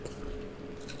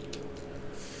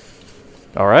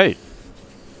All right.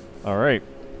 All right.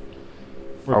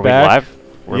 We're Are back.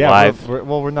 we live? We're live.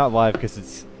 We're not live because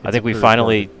it's I think we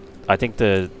finally. I think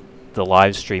the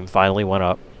live stream finally went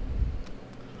up.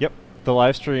 Yep, the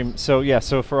live stream.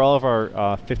 So for all of our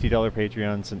 $50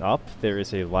 Patreons and up, there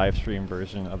is a live stream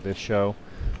version of this show.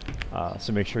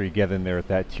 So make sure you get in there at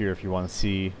that tier if you want to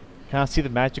see the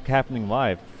magic happening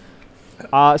live.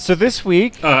 So this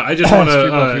week, I just want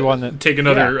to take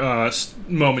another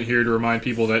moment here to remind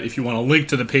people that if you want to link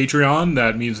to the Patreon,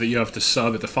 that means that you have to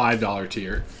sub at the $5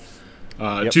 tier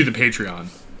to the Patreon.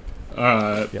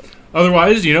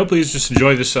 Otherwise, please just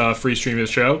enjoy this free stream of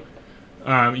the show.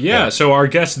 So our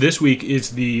guest this week is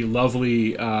the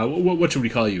lovely, what should we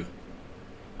call you?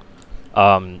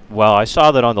 Well, I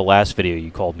saw that on the last video you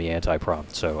called me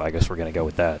anti-prompt, so I guess we're going to go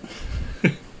with that.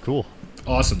 Cool.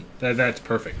 Awesome. That's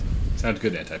perfect. Sounds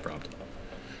good, anti-prompt.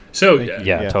 So,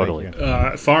 yeah, totally.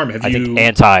 Farm, I think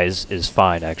antis is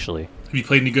fine, actually. Have you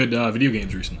played any good video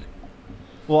games recently?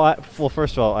 Well,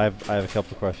 first of all, I have a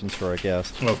couple of questions for our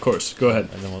guest. Oh, of course. Go ahead.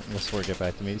 And then we'll sort of get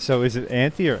back to me. So, is it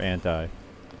anti or anti?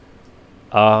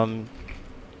 I'm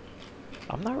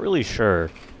not really sure.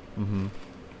 Mm-hmm.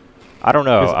 I don't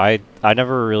know. I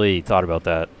never really thought about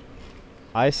that.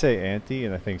 I say anti,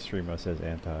 and I think Streamo says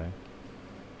anti.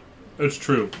 That's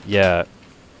true. Yeah.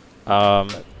 Well,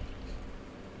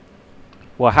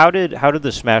 how did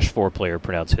the Smash 4 player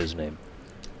pronounce his name?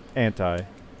 Anti.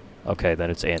 Okay, then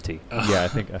it's anti. Yeah, I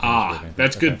think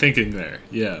that's good thinking there.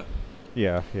 Yeah.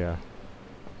 Yeah.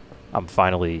 I'm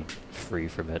finally free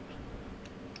from it.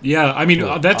 Yeah, I mean,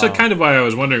 Cool. that's kind of why I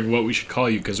was wondering what we should call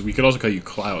you, because we could also call you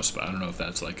Klaus, but I don't know if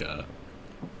that's like a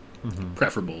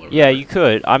preferable. Or yeah, you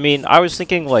could. I mean, I was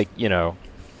thinking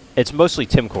it's mostly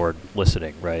Tim Cord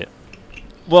listening, right?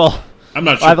 Well, I'm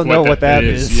not sure. I don't know what that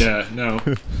is. Yeah, no.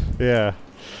 Yeah.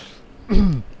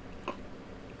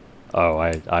 Oh,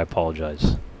 I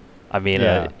apologize. I mean,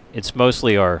 Yeah. it's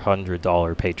mostly our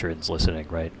 $100 patrons listening,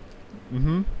 right?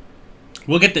 Mm-hmm.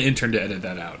 We'll get the intern to edit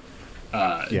that out.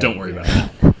 Don't worry about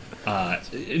that.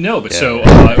 Do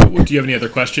you have any other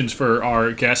questions for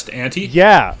our guest, Auntie?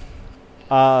 Yeah.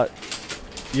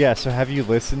 Yeah, so have you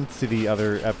listened to the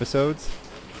other episodes?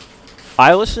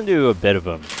 I listened to a bit of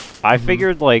them. I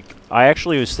figured, I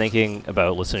actually was thinking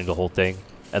about listening to the whole thing,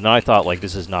 and then I thought,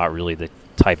 this is not really the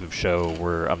type of show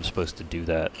where I'm supposed to do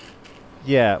that.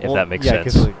 Yeah, if that makes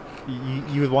sense. sense.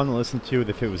 You would want to listen to it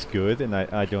if it was good, and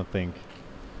I don't think.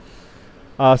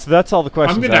 So that's all the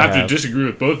questions I'm going to I have to disagree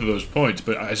with both of those points,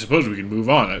 but I suppose we can move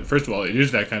on. First of all, it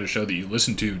is that kind of show that you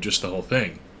listen to just the whole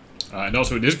thing. And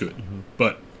also it is good,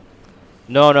 but...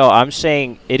 No, I'm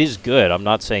saying it is good. I'm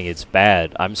not saying it's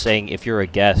bad. I'm saying if you're a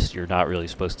guest, you're not really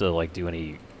supposed to, do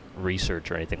any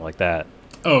research or anything like that.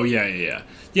 Oh, yeah.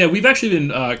 Yeah, we've actually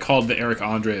been called the Eric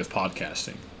Andre of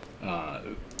podcasting,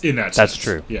 in that sense. That's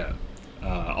true. Yeah.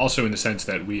 Also in the sense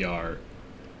that we are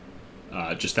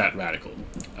just that radical.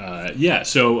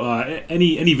 So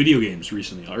any video games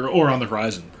recently, or on the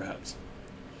horizon, perhaps?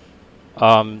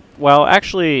 Well,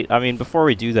 actually, I mean, before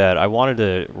we do that, I wanted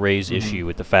to raise issue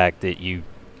with the fact that you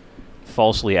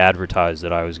falsely advertised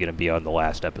that I was going to be on the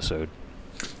last episode.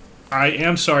 I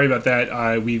am sorry about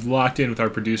that. We've locked in with our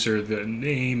producer the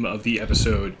name of the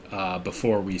episode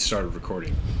before we started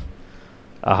recording.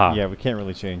 Yeah, we can't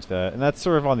really change that. And that's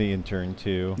sort of on the intern,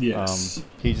 too. Yes.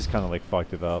 He just kind of,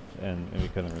 fucked it up, and we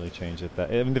couldn't really change it.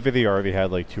 The video already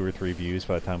had, 2 or 3 views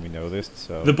by the time we noticed,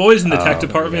 so... The boys in the tech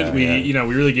department, we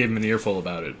really gave them an earful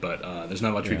about it, but there's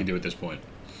not much we can do at this point.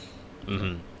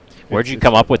 Mm-hmm. Where'd you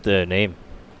come up with the name?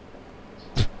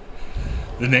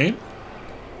 The name?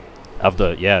 Of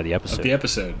the episode. Of the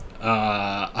episode.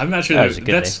 I'm not sure.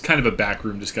 That's name. kind of a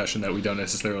backroom discussion that we don't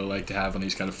necessarily like to have on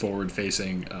these kind of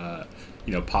forward-facing,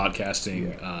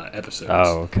 podcasting episodes.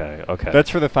 Oh, okay. That's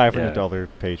for the $500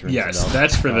 patrons. Yes,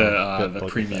 that's for the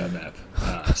premium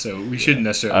app. So we shouldn't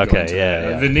necessarily go into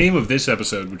that. The name of this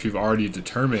episode, which we've already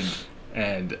determined,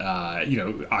 and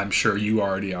I'm sure you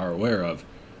already are aware of.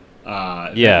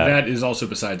 That is also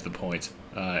besides the point.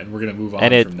 And we're going to move on from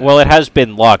that. Well, it has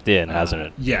been locked in, hasn't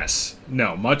it? Yes.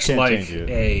 No, much like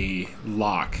a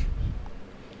lock.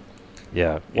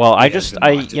 Yeah. Well, I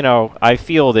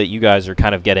feel that you guys are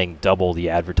kind of getting double the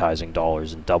advertising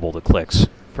dollars and double the clicks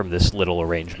from this little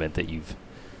arrangement that you've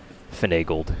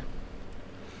finagled.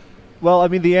 Well, I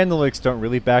mean, the analytics don't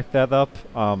really back that up.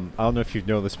 I don't know if you've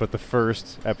noticed, but the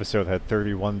first episode had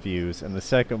 31 views, and the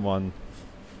second one,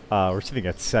 we're sitting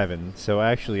at 7. So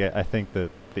actually, I think that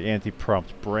the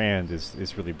anti-prompt brand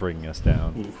is really bringing us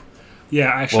down. Ooh. Yeah,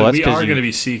 actually, we are going to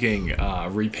be seeking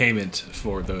repayment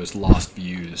for those lost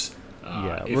views.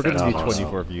 We're going to be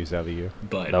 24 views out of you.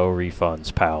 But no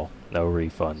refunds, pal. No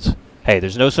refunds. Hey,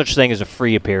 there's no such thing as a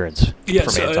free appearance from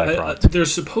Anti-Prompt.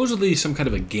 There's supposedly some kind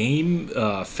of a game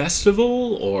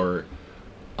festival or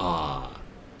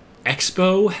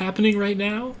expo happening right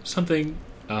now. Something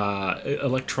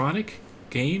electronic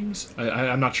games.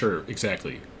 I'm not sure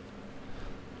exactly.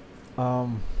 Yeah,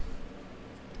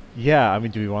 I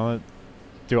mean, do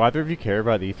either of you care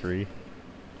about E3?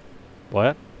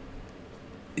 What?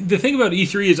 The thing about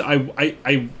E3 is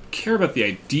I care about the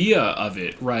idea of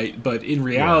it, right? But in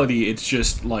reality, it's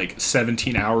just like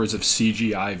 17 hours of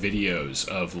CGI videos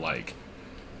of like,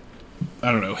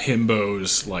 I don't know,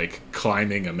 himbos like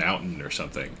climbing a mountain or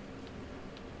something.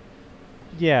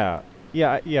 Yeah,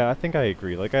 I think I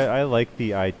agree. Like, I like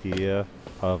the idea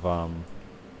of,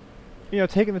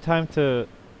 taking the time to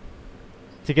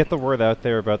get the word out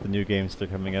there about the new games that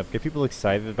are coming up, get people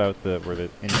excited about where the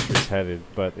industry's headed,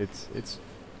 but it's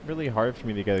really hard for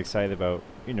me to get excited about,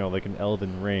 like an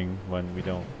Elden Ring when we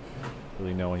don't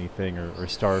really know anything, or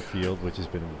Starfield, which has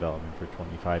been in development for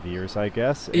 25 years, I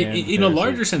guess. In a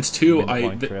larger sense, too,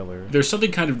 there's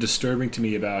something kind of disturbing to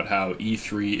me about how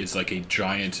E3 is like a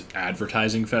giant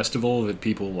advertising festival that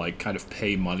people like kind of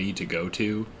pay money to go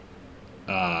to.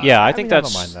 I think I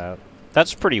don't mind that.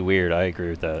 That's pretty weird. I agree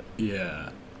with that.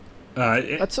 Yeah.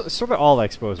 That's sort of all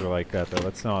expos are like that, though.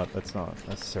 That's not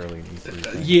necessarily an E3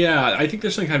 thing. Yeah, I think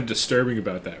there's something kind of disturbing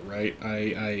about that, right?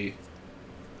 I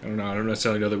don't know. I don't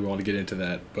necessarily know that we want to get into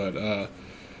that, but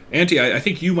Auntie, I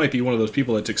think you might be one of those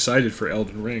people that's excited for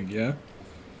Elden Ring. Yeah.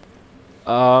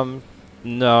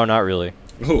 No, not really.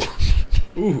 Oh.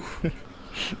 Ooh.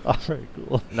 All right,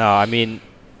 cool. No, I mean,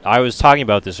 I was talking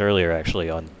about this earlier, actually,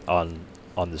 on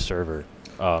the server,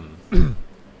 on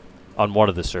one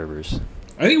of the servers.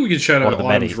 I think we could shout out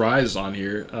Autumn's Rise on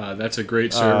here. That's a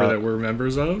great server that we're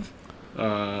members of.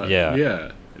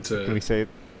 Yeah. Can we say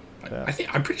that?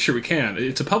 I'm pretty sure we can.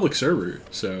 It's a public server,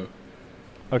 so.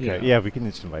 Okay. Yeah, we can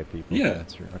just invite people. Yeah,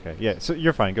 that's true. Okay. Yeah. So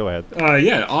you're fine. Go ahead.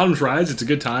 Autumn's Rise. It's a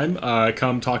good time.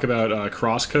 Come talk about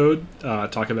Crosscode.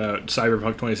 Talk about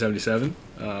Cyberpunk 2077.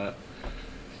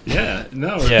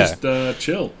 Just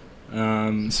chill.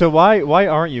 So why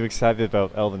aren't you excited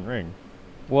about Elden Ring?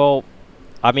 Well,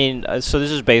 I mean, so this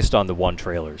is based on the one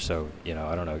trailer, so, I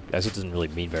don't know. I guess it doesn't really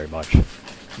mean very much.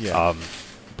 Yeah.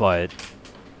 But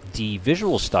the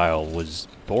visual style was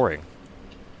boring.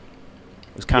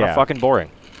 It was kind of fucking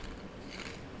boring.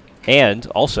 And,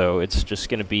 also, it's just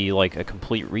going to be, like, a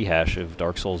complete rehash of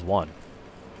Dark Souls 1.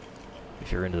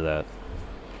 If you're into that.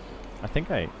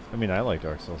 I like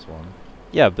Dark Souls 1.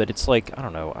 Yeah, but it's like, I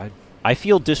don't know, I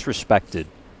feel disrespected,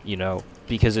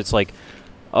 because it's like,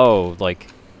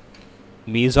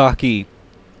 Miyazaki,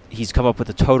 he's come up with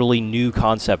a totally new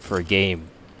concept for a game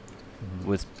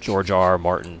with George R.R.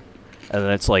 Martin. And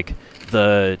then it's like,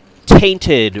 the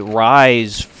tainted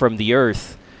rise from the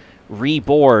earth,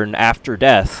 reborn after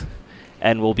death,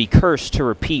 and will be cursed to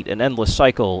repeat an endless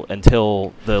cycle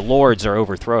until the lords are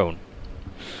overthrown.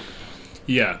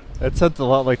 Yeah. That sounds a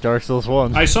lot like Dark Souls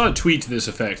 1. I saw a tweet to this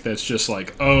effect that's just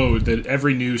like, that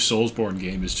every new Soulsborne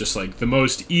game is just like, the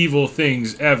most evil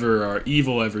things ever are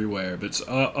evil everywhere. But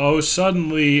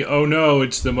suddenly, no,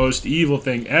 it's the most evil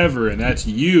thing ever, and that's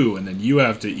you, and then you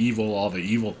have to evil all the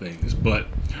evil things. But,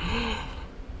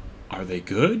 are they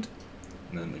good?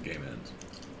 And then the game ends.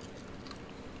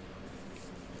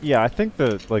 Yeah, I think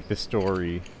the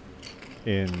story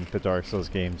in the Dark Souls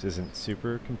games isn't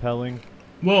super compelling.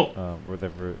 Well,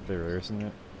 whatever there is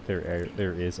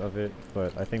of it,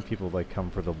 but I think people come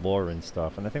for the lore and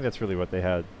stuff, and I think that's really what they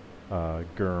had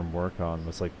Gurm work on,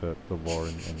 was like the lore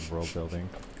and world building.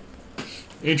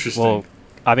 Interesting. Well,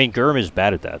 I mean, Gurm is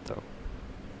bad at that, though.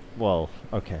 Well,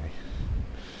 okay.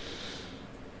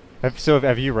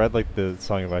 Have you read the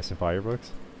Song of Ice and Fire books?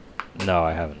 No,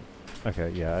 I haven't. Okay,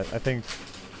 yeah, I think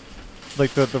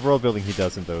the world building he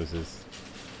does in those is.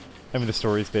 I mean, the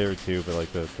story's there too,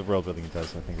 but the world building he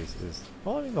does, I think, is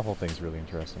well. I mean, the whole thing's really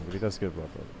interesting, but he does good world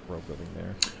building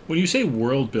there. When you say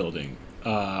world building,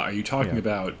 are you talking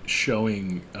about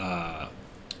showing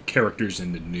characters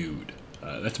in the nude?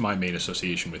 That's my main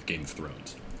association with Game of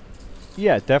Thrones.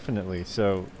 Yeah, definitely.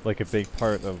 So, a big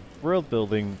part of world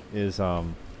building is the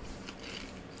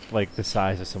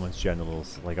size of someone's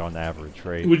genitals, on average,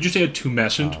 right? Would you say a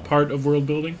tumescent part of world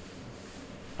building?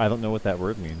 I don't know what that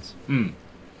word means.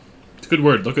 It's a good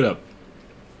word. Look it up.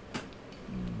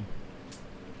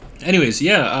 Anyways,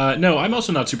 no, I'm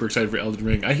also not super excited for Elden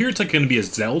Ring. I hear it's going to be a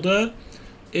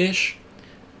Zelda-ish.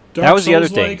 That was the other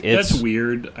thing. That's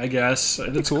weird, I guess.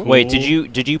 That's cool. Wait,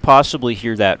 did you possibly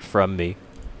hear that from me?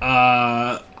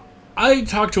 I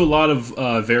talk to a lot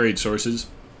of varied sources,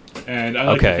 and I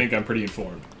like to think I'm pretty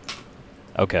informed.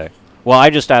 Okay. Well, I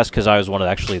just asked because I was one of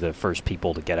actually the first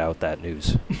people to get out that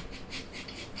news.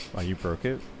 Oh, you broke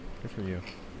it? Good for you.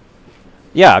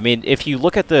 Yeah, I mean, if you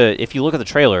look at the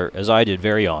trailer, as I did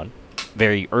very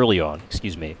early on,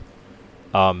 excuse me,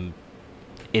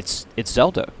 it's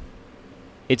Zelda.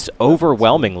 It's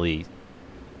overwhelmingly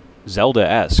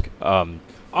Zelda-esque.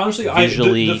 Honestly,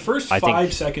 visually, the first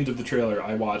 5 seconds of the trailer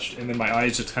I watched, and then my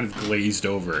eyes just kind of glazed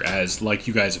over, as like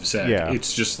you guys have said. Yeah.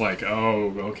 It's just like,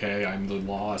 oh, okay, I'm the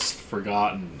lost,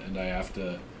 forgotten, and I have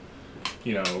to,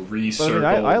 recircle.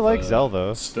 I like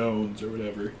Zelda stones or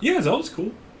whatever. Yeah, Zelda's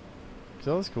cool.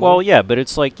 Zelda's cool. Well, yeah, but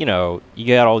it's like, you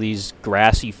got all these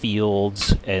grassy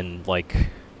fields and like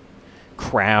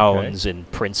crowns and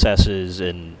princesses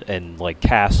and like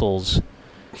castles.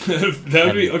 That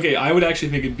would be okay. I would actually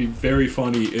think it'd be very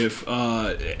funny if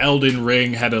Elden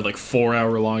Ring had a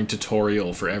 4-hour-long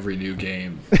tutorial for every new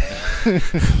game.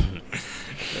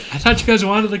 I thought you guys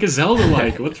wanted a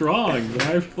Zelda-like. What's wrong?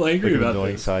 Why are people angry about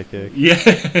this? Sidekick.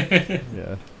 Yeah.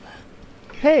 Yeah.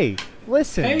 Hey,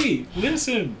 listen.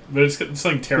 But it's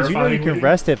something terrifying. You can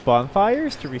rest at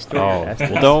bonfires to restore your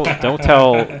essence. Well, don't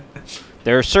tell.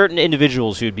 There are certain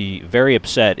individuals who'd be very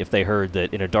upset if they heard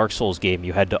that in a Dark Souls game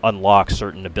you had to unlock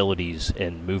certain abilities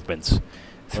and movements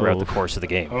throughout the course of the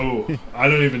game. Oh, I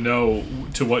don't even know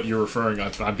to what you're referring,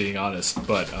 if I'm being honest.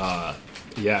 But,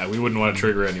 yeah, we wouldn't want to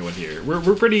trigger anyone here.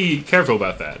 We're pretty careful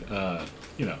about that,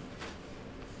 Andy,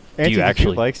 do you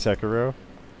actually like Sekiro?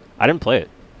 I didn't play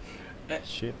it.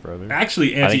 Shit, brother.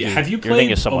 Actually, Andy, have you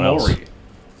played someone Omori? else.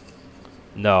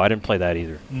 No, I didn't play that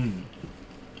either.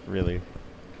 Really?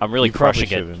 I'm really You probably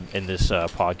crushing it shouldn't. in this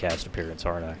podcast appearance,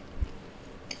 aren't I?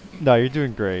 No, you're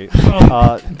doing great.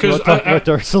 Well, you want to talk about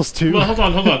Dark Souls 2? Well, hold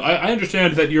on. I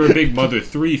understand that you're a big Mother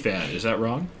 3 fan. Is that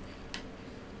wrong?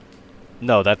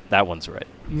 No, that one's right.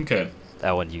 Okay.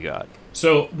 That one you got.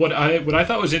 So what I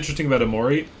thought was interesting about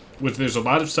Omori was there's a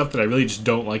lot of stuff that I really just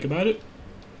don't like about it,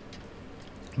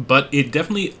 but it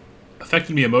definitely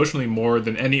affected me emotionally more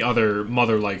than any other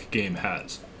Mother-like game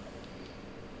has,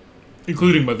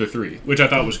 including Mother 3, which I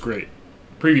thought was great.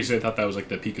 Previously, I thought that was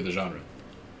the peak of the genre.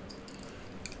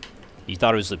 You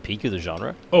thought it was the peak of the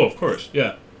genre? Oh, of course,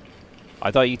 yeah.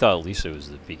 I thought you thought Lisa was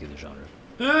the peak of the genre.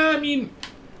 I mean,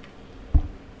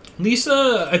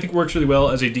 Lisa, I think, works really well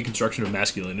as a deconstruction of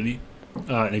masculinity,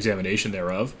 an examination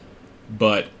thereof,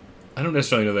 but I don't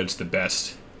necessarily know that it's the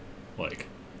best,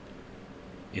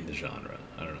 in the genre.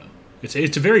 I don't know.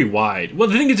 It's a very wide. Well,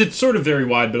 the thing is, it's sort of very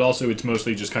wide, but also it's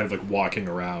mostly just kind of walking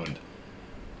around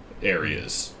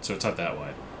areas, so it's not that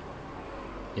wide.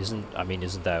 Isn't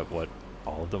that what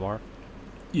all of them are?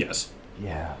 Yes.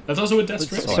 Yeah. That's also what Death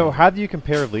Stranding. So how do you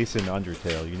compare Lisa and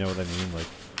Undertale? You know what I mean?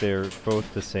 They're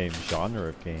both the same genre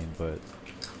of game, but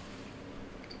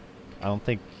I don't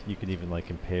think you could even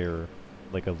compare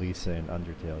a Lisa and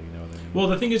Undertale. You know what I mean? Well,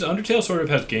 the thing is, Undertale sort of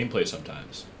has gameplay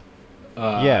sometimes.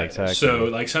 Yeah, exactly.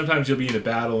 So, sometimes you'll be in a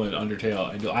battle in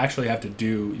Undertale, and you'll actually have to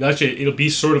do... it'll be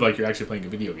sort of like you're actually playing a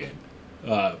video game.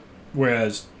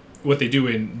 Whereas what they do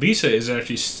in Lisa is it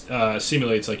actually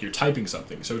simulates you're typing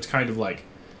something. So it's kind of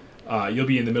you'll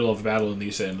be in the middle of a battle in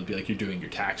Lisa, and it'll be you're doing your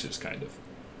taxes, kind of.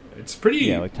 It's pretty...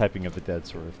 Yeah, like Typing of the Dead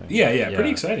sort of thing. Yeah, pretty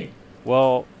exciting.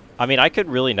 Well, I mean, I could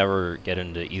really never get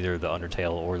into either the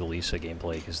Undertale or the Lisa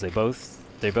gameplay, because they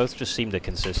both just seem to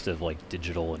consist of,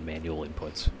 digital and manual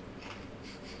inputs.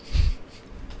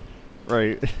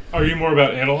 Right. Are you more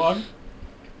about analog?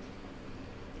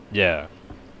 Yeah.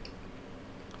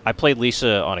 I played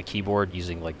Lisa on a keyboard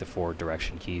using, the 4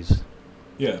 direction keys.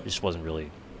 Yeah. It just wasn't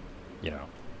really,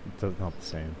 It's not the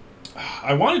same.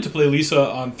 I wanted to play Lisa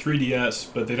on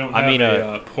 3DS, but they don't have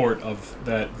a port of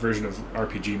that version of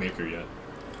RPG Maker yet.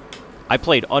 I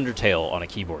played Undertale on a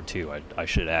keyboard, too, I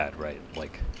should add, right?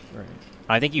 Right.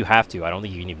 I think you have to. I don't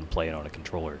think you can even play it on a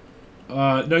controller.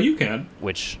 No, you can.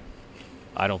 Which,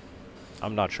 I'm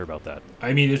not sure about that.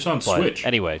 I mean, it's on But Switch.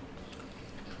 Anyway.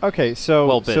 Okay,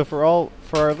 so for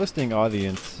our listening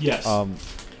audience, yes.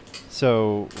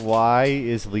 So why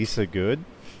is Lisa good?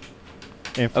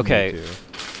 And for me too.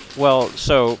 Well,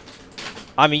 so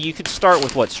I mean, you could start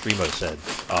with what Streamo said,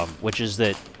 which is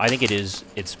that I think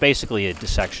it's basically a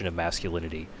dissection of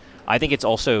masculinity. I think it's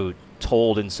also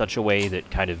told in such a way that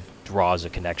kind of draws a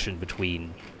connection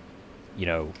between,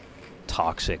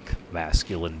 toxic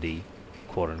masculinity,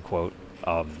 quote unquote,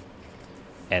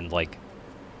 and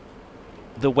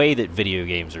the way that video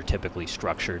games are typically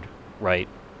structured, right?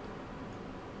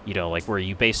 Where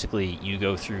you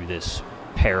go through this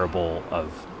parable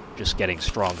of just getting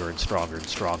stronger and stronger and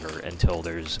stronger until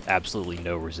there's absolutely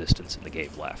no resistance in the game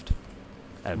left.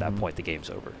 And at that point, the game's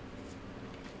over.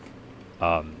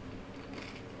 Yeah,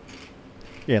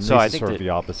 and so I Lisa's think sort of the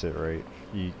opposite, right?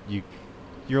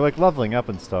 you're like leveling up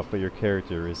and stuff, but your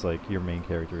character is like your main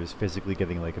character is physically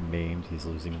getting like maimed. He's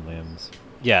losing limbs.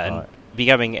 Yeah, and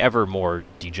becoming ever more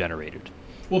degenerated.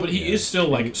 Well, but he is still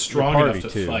like strong enough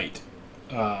to fight.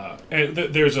 And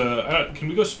there's a. Can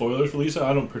we go spoilers for Lisa?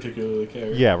 I don't particularly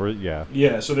care. Yeah.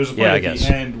 Yeah. So there's a point at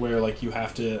the end where like you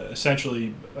have to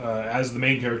essentially, as the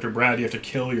main character Brad, you have to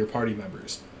kill your party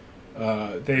members.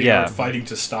 They are fighting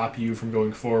to stop you from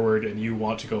going forward, and you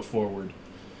want to go forward.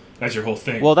 That's your whole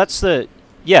thing. Well, that's the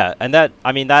and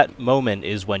that moment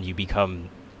is when you become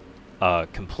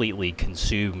completely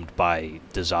consumed by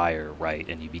desire, right?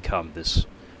 And you become this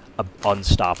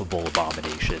unstoppable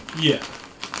abomination. Yeah.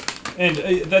 And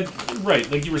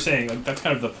like you were saying, like, that's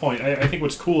kind of the point. I think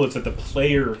what's cool is that the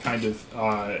player kind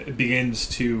of begins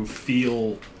to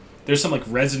feel there's some like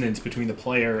resonance between the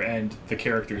player and the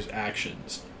character's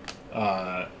actions.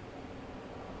 I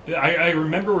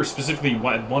remember specifically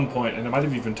at one point, and I might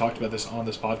have even talked about this on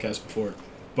this podcast before,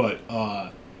 but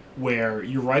where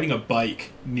you're riding a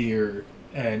bike near,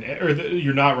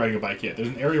 you're not riding a bike yet. There's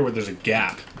an area where there's a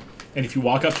gap. And if you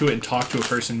walk up to it and talk to a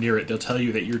person near it, they'll tell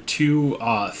you that you're too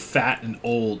fat and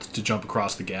old to jump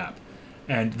across the gap.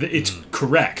 And it's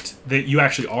correct that you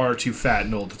actually are too fat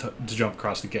and old to jump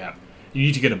across the gap. You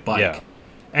need to get a bike. Yeah.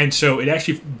 And so it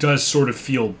actually does sort of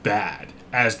feel bad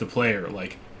as the player.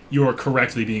 Like, you're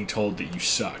correctly being told that you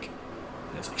suck.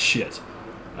 And it's like, shit.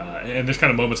 And there's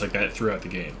kind of moments like that throughout the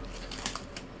game.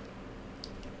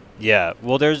 Yeah.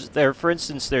 Well, for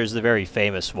instance, there's the very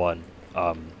famous one.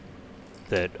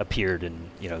 That appeared in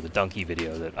the Donkey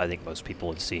video that I think most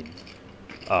people have seen,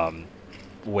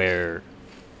 where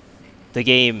the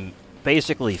game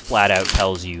basically flat out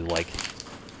tells you like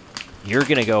you're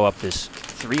gonna go up this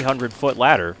 300-foot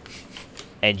ladder,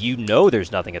 and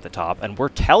there's nothing at the top, and we're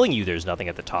telling you there's nothing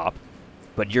at the top,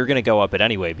 but you're gonna go up it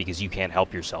anyway because you can't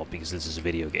help yourself because this is a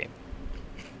video game.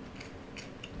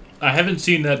 I haven't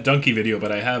seen that Donkey video,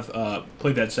 but I have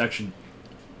played that section.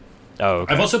 Oh,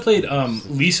 okay. I've also played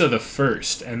Lisa the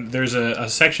First, and there's a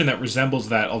section that resembles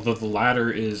that, although the ladder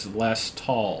is less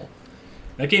tall.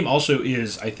 That game also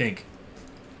is, I think,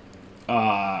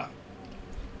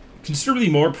 considerably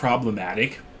more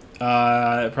problematic,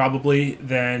 probably,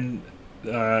 than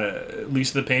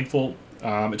Lisa the Painful.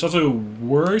 It's also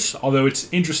worse, although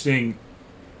it's interesting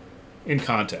in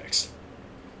context.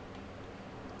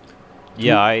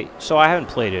 Yeah, I haven't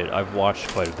played it. I've watched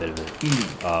quite a bit of it.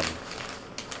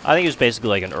 I think it was basically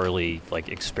like an early, like,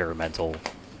 experimental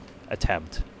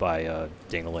attempt by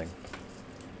Dingaling.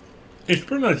 It's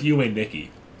pronounced you and Nikki.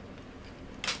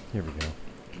 Here we go.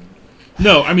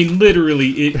 No, I mean,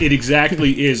 literally, it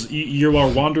exactly is. You are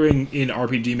wandering in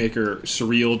RPG Maker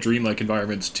surreal, dreamlike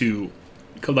environments to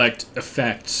collect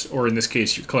effects, or in this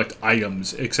case, you collect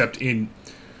items, except in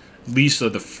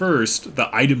Lisa the First, the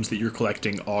items that you're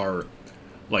collecting are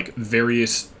like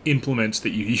various implements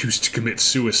that you use to commit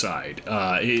suicide.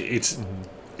 It's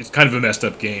kind of a messed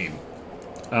up game.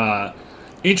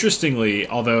 Interestingly,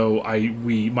 although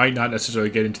we might not necessarily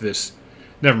get into this.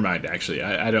 Never mind. Actually,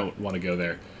 I don't want to go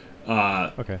there.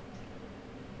 Okay.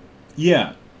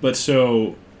 Yeah, but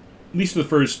so Lisa the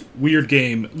First, weird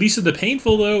game. Lisa the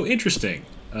Painful, though, interesting.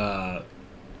 Yeah.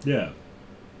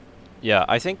 Yeah,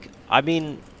 I think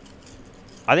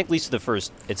Lisa the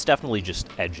First, it's definitely just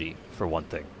edgy, for one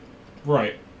thing.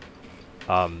 Right.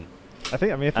 I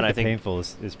think the Painful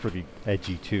is pretty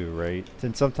edgy too, right?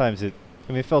 And sometimes it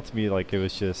felt to me like it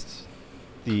was just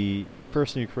the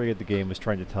person who created the game was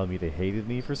trying to tell me they hated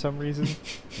me for some reason.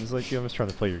 It was like, I'm just trying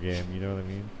to play your game, you know what I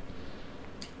mean?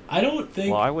 I don't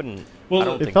think... Well, I wouldn't...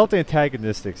 Well, it felt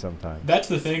antagonistic sometimes. That's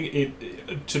the thing.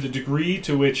 To the degree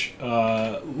to which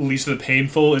Lisa the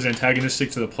Painful is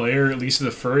antagonistic to the player, Lisa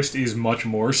the First is much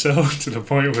more so, to the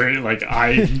point where like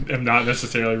I am not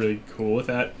necessarily really cool with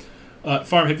that.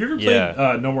 Farm, have you ever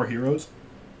played No More Heroes?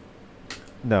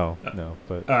 No,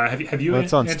 but have you? Well,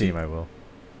 it's on Steam. I will.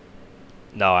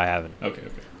 No, I haven't. Okay.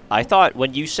 I thought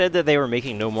when you said that they were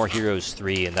making No More Heroes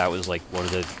 3, and that was like one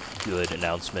of the good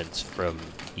announcements from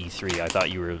E3, I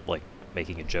thought you were like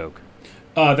making a joke.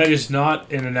 That is not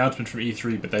an announcement from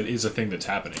E3, but that is a thing that's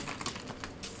happening.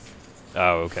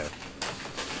 Oh, okay.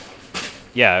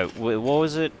 Yeah, what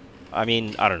was it? I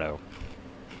mean, I don't know.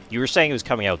 You were saying it was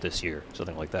coming out this year,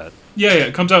 something like that. Yeah,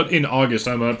 it comes out in August.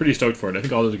 I'm pretty stoked for it. I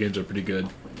think all of the games are pretty good.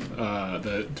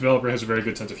 The developer has a very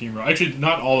good sense of humor. Actually,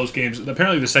 not all those games.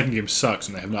 Apparently, the second game sucks,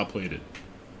 and I have not played it.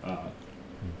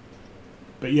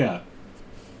 But yeah.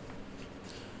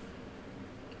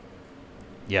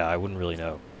 Yeah, I wouldn't really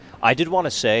know. I did want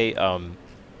to say, on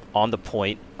the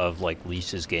point of like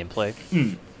Lisa's gameplay,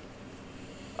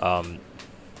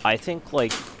 I think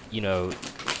like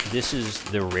this is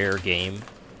the rare game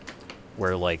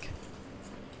where, like,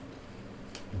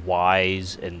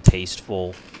 wise and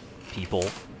tasteful people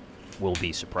will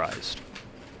be surprised.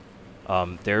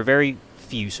 There are very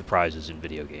few surprises in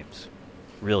video games,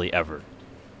 really ever.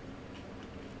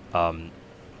 And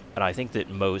I think that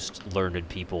most learned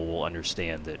people will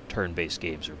understand that turn-based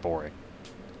games are boring.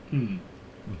 Mm-hmm.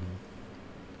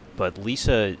 But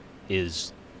Lisa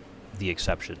is the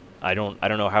exception. I don't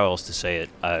know how else to say it.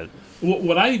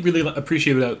 What I really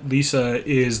appreciate about Lisa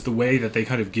is the way that they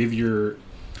kind of give a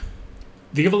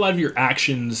lot of your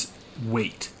actions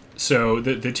weight. So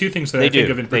the two things that I think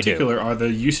of in particular are the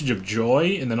usage of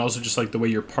joy, and then also just like the way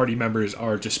your party members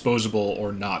are disposable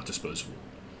or not disposable.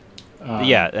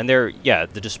 And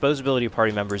the disposability of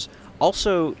party members.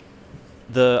 Also,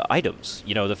 the items.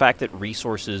 You know, the fact that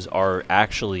resources are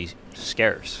actually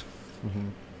scarce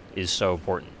is so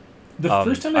important. The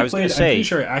first time I played, I'm pretty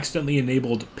sure I accidentally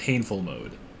enabled painful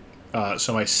mode.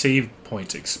 So my save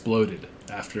points exploded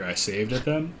after I saved at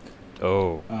them.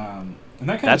 Oh. And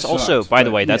that that's sucks, also, by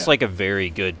the way, that's like a very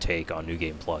good take on New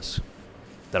Game Plus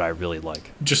that I really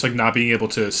like. Just like not being able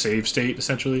to save state,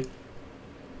 essentially?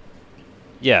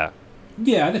 Yeah.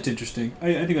 Yeah, that's interesting.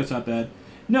 I think that's not bad.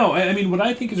 No, I mean, what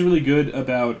I think is really good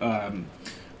about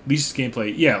Lisa's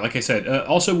gameplay, yeah, like I said,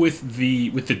 also with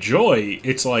the joy,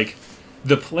 it's like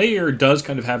the player does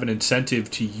kind of have an incentive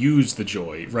to use the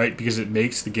joy, right? Because it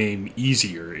makes the game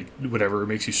easier. It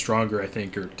makes you stronger, I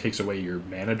think, or takes away your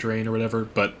mana drain or whatever.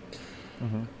 But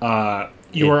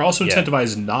you are also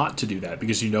incentivized not to do that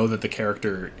because you know that the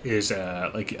character is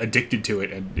like addicted to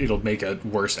it and it'll make a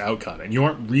worse outcome. And you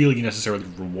aren't really necessarily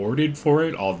rewarded for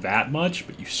it all that much,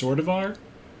 but you sort of are.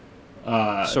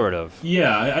 Sort of.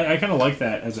 Yeah, I kind of like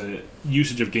that as a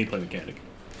usage of gameplay mechanic.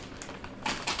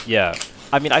 Yeah.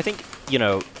 I mean, I think, you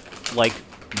know, like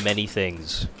many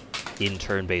things in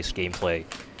turn-based gameplay,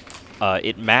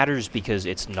 it matters because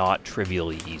it's not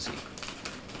trivially easy.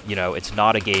 You know, it's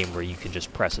not a game where you can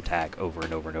just press attack over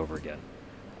and over and over again.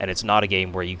 And it's not a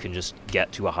game where you can just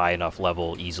get to a high enough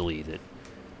level easily that,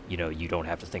 you know, you don't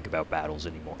have to think about battles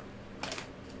anymore.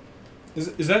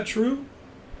 Is that true?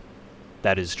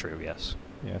 That is true, yes.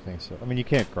 Yeah, I think so. I mean, you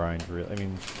can't grind, really. I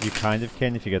mean, you kind of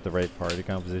can if you get the right party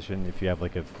composition. If you have,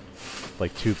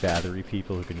 like two battery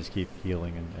people who can just keep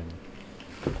healing and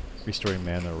restoring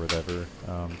mana or whatever.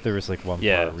 There is, like, one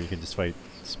part where you can just fight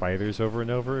spiders over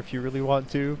and over if you really want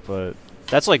to, but...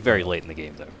 That's, like, very late in the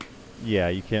game, though. Yeah,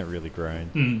 you can't really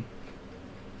grind.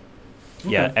 Mm-hmm.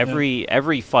 Yeah,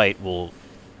 every fight will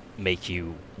make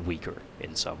you weaker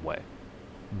in some way.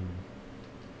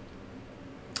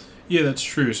 Yeah, that's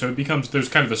true. So there's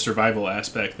kind of a survival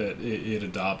aspect that it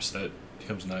adopts that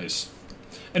becomes nice.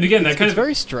 And again, it's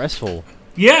very stressful.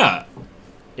 Yeah.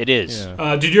 It is.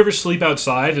 Yeah. Did you ever sleep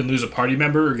outside and lose a party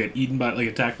member or get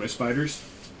attacked by spiders?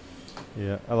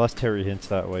 Yeah, I lost Terry Hintz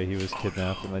that way. He was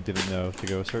kidnapped and I didn't know to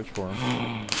go search for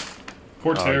him.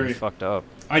 Poor Terry. You fucked up.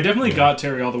 I definitely got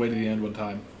Terry all the way to the end one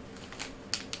time.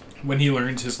 When he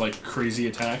learned his, like, crazy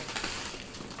attack.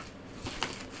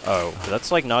 Oh,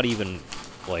 that's, like, not even,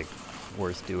 like,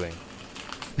 worth doing.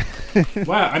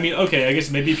 Wow, I mean, okay, I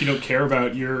guess maybe if you don't care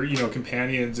about your,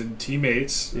 companions and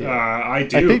teammates, I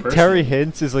do. I think personally. Terry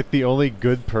Hintz is, like, the only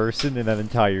good person in that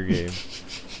entire game.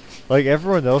 Like,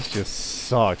 everyone else just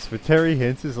sucks, but Terry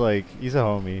Hintz is, like, he's a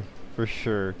homie, for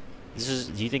sure.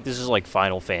 Do you think this is like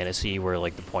Final Fantasy, where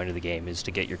like the point of the game is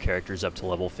to get your characters up to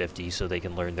level 50 so they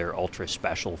can learn their ultra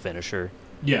special finisher?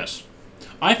 Yes.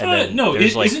 I thought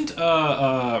isn't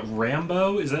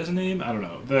Rambo? Is that his name? I don't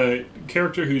know. The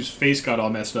character whose face got all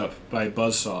messed up by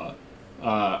Buzzsaw.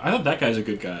 I thought that guy's a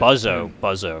good guy.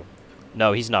 Buzzo.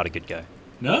 No, he's not a good guy.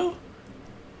 No.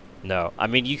 No, I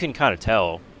mean you can kind of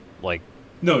tell, like.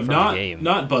 No, from not the game.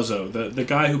 not Buzzo. The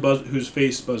guy whose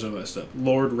face Buzzo messed up.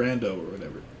 Lord Rando or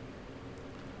whatever.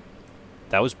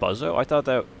 That was Buzzo? I thought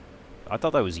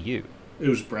that was you. It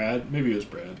was Brad. Maybe it was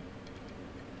Brad.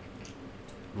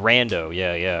 Rando,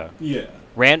 yeah. Yeah.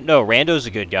 Rando's a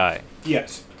good guy.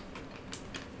 Yes.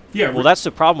 Yeah. Well, that's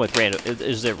the problem with Rando,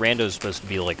 is that Rando's supposed to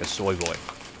be like a soy boy.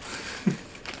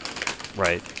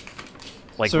 Right.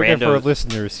 Like so Rando. Again, for our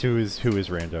listeners, who is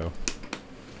Rando?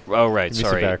 Oh, right, Give me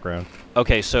sorry. some background.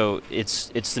 Okay, so it's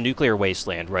the nuclear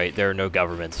wasteland, right? There are no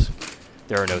governments.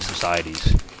 There are no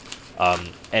societies.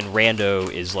 And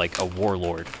Rando is like a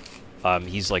warlord.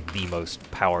 He's like the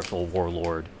most powerful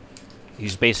warlord.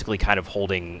 He's basically kind of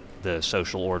holding the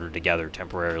social order together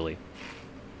temporarily.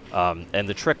 And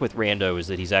the trick with Rando is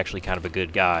that he's actually kind of a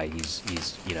good guy.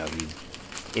 He's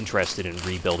interested in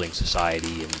rebuilding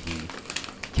society, and he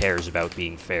cares about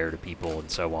being fair to people and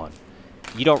so on.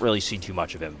 You don't really see too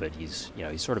much of him, but he's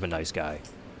sort of a nice guy.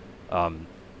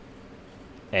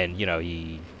 and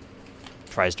he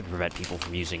tries to prevent people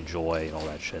from using joy and all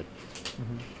that shit.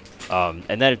 Mm-hmm.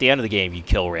 And then at the end of the game, you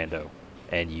kill Rando,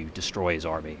 and you destroy his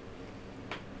army,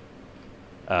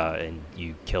 and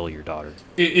you kill your daughter.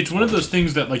 It's one of those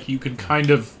things that like you can kind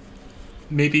of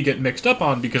maybe get mixed up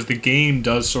on because the game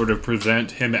does sort of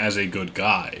present him as a good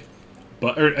guy,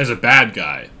 or as a bad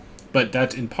guy, but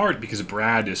that's in part because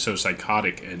Brad is so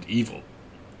psychotic and evil,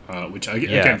 which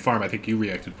again, Farm, I think you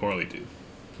reacted poorly to.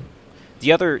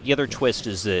 The other twist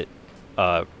is that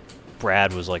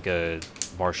Brad was like a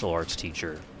martial arts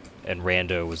teacher, and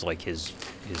Rando was like his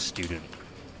student,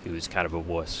 who was kind of a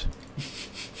wuss.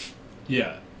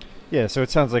 Yeah. Yeah, so it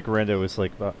sounds like Rando was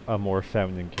like a more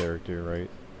feminine character, right?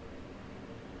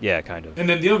 Yeah, kind of. And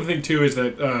then the other thing too is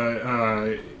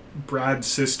that Brad's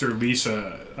sister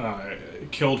Lisa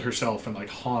killed herself and like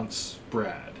haunts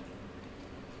Brad,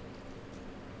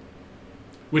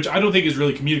 which I don't think is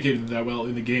really communicated that well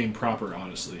in the game proper,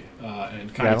 honestly.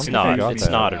 And kind of it's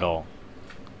not at all.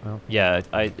 Oh. Yeah,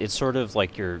 it's sort of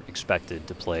like you're expected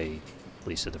to play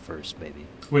Lisa the First, maybe.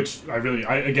 Which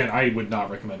I would not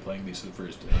recommend playing Lisa the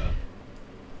First.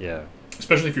 Yeah.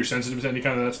 Especially if you're sensitive to any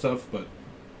kind of that stuff, but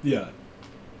yeah.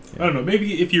 I don't know,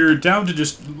 maybe if you're down to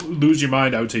just lose your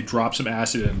mind, I would say drop some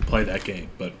acid and play that game,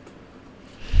 but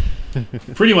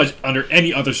pretty much under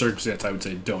any other circumstance, I would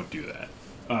say don't do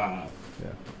that.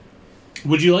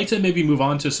 Would you like to maybe move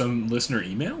on to some listener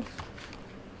email?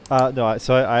 No,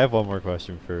 so I have one more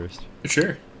question first.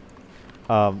 Sure.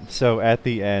 So at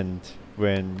the end,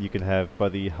 when you can have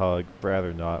Buddy hug Brad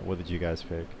or not, what did you guys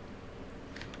pick?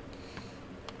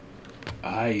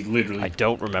 I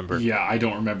don't remember. Yeah, I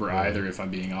don't remember either, if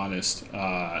I'm being honest.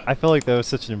 I feel like that was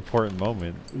such an important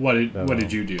moment. What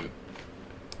did you do?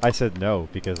 I said no,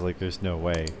 because like there's no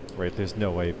way, right? There's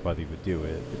no way Buddy would do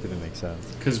it. It didn't make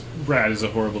sense. Because Brad is a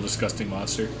horrible, disgusting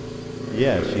monster.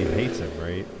 Yeah, she hates him,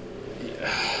 right?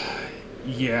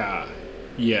 Yeah,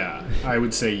 I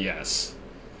would say yes.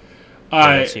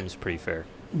 That seems pretty fair.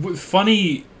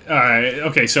 Funny.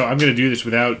 Okay, so I'm going to do this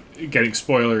without getting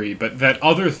spoilery, but that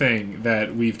other thing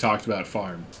that we've talked about,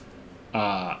 Farm,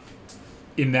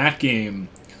 in that game,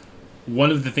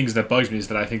 one of the things that bugs me is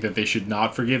that I think that they should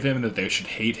not forgive him and that they should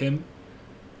hate him.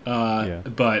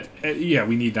 But,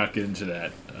 we need not get into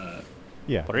that.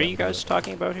 What are you guys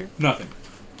talking about here? Nothing.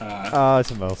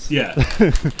 Something else. Yeah.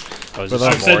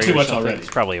 I've said too much already. It's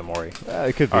probably Amori.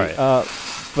 It could be. All right.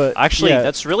 But actually,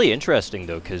 that's really interesting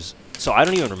though, because I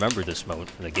don't even remember this moment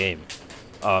from the game.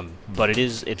 But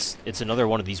it's another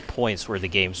one of these points where the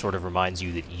game sort of reminds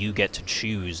you that you get to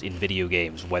choose in video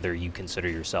games whether you consider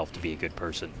yourself to be a good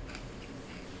person.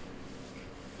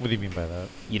 What do you mean by that?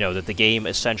 That the game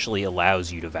essentially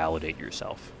allows you to validate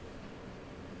yourself.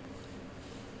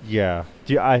 Yeah.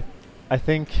 I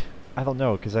think, I don't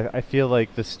know, because I feel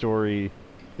like the story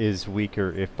is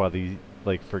weaker if Buddy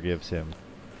like forgives him.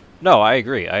 No, I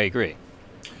agree.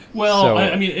 Well, so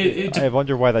I mean, I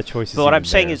wonder why that choice is. But what I'm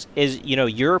saying there. is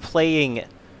you're playing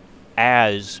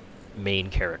as main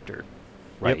character,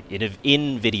 right? Yep.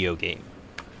 In video game,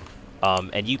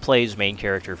 and you play as main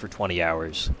character for 20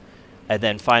 hours, and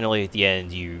then finally at the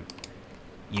end you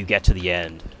get to the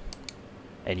end,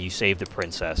 and you save the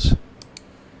princess,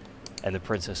 and the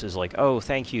princess is like, "Oh,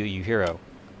 thank you, you hero."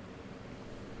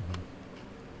 Mm-hmm.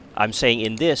 I'm saying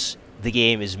in this, the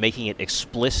game is making it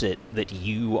explicit that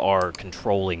you are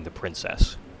controlling the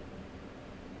princess.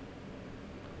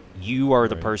 You are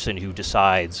the person who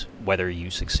decides whether you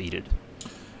succeeded.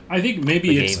 I think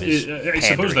maybe I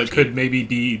suppose that could maybe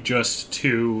be just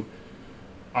to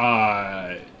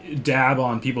dab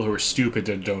on people who are stupid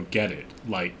and don't get it.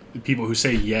 Like, the people who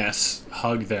say yes,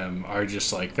 hug them, are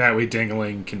just like, that way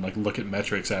Dingling can like look at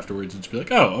metrics afterwards and just be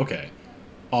like, oh, okay,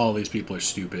 all these people are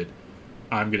stupid.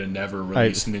 I'm going to never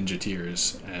release Ninja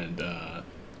Tears, and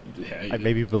I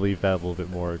maybe believe that a little bit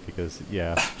more, because,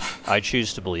 yeah. I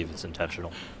choose to believe it's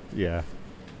intentional. Yeah.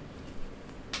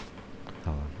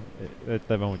 That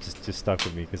moment just stuck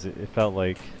with me, because it felt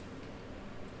like...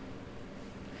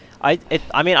 I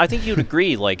mean, I think you'd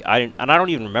agree, like, I don't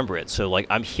even remember it, so, like,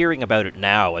 I'm hearing about it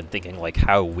now and thinking, like,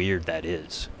 how weird that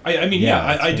is. I mean,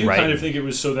 I do kind of think it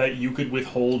was so that you could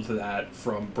withhold that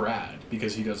from Brad,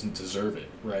 because he doesn't deserve it,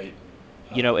 right?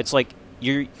 It's like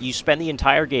you spend the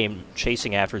entire game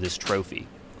chasing after this trophy.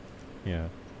 Yeah.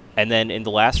 And then in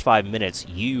the last 5 minutes,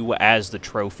 you, as the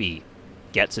trophy,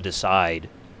 get to decide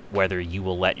whether you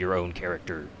will let your own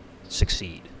character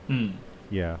succeed.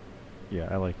 Yeah. Yeah,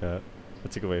 I like that.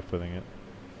 That's a good way of putting it.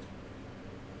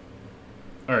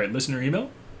 All right, listener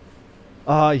email?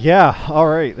 Yeah, all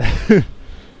right. So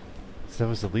that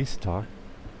was the least talk.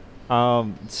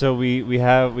 So we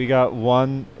got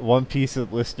one piece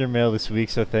of listener mail this week,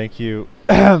 so thank you.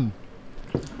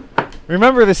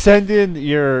 Remember to send in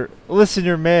your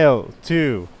listener mail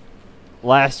to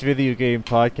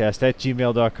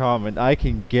lastvideogamepodcast@gmail.com, and I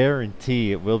can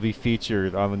guarantee it will be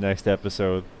featured on the next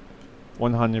episode,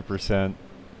 100%.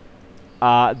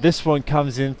 This one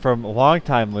comes in from a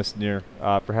longtime listener,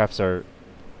 perhaps one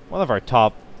of our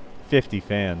top 50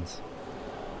 fans.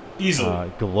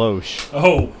 Easily. Galosh.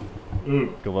 Oh.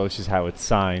 Ooh. Galosh is how it's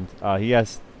signed. He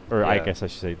has, or I Yeah. guess I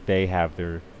should say, they have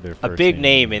their first A big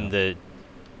name in in the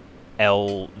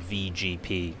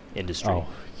LVGP industry. Oh,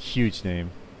 huge name.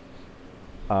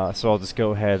 So I'll just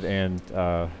go ahead and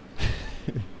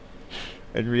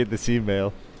and read this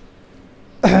email.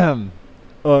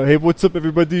 Hey, what's up,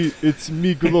 everybody? It's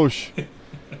me, Galosh.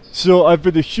 So I've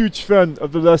been a huge fan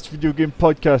of the Last Video Game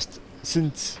Podcast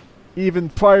since even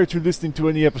prior to listening to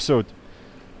any episode.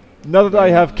 Now that I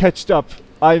have catched up,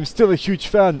 I am still a huge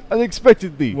fan,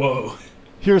 unexpectedly. Whoa.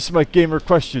 Here's my gamer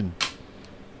question.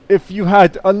 If you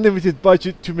had unlimited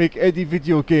budget to make any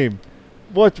video game,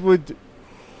 what would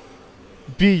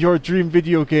be your dream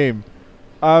video game?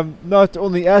 I'm not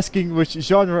only asking which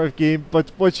genre of game,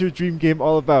 but what's your dream game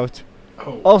all about?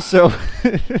 Oh. Also,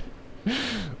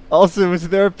 is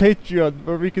there a Patreon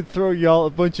where we can throw y'all a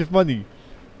bunch of money?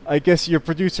 I guess your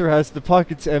producer has the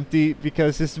pockets empty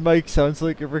because his mic sounds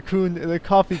like a raccoon in a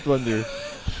coffee blender.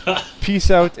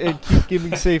 Peace out and keep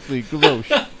gaming safely,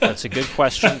 Galosh. That's a good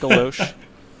question, Galosh.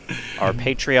 Our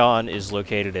Patreon is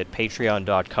located at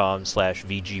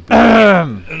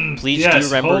patreon.com/VGBootcamp. Please do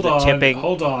remember that tipping.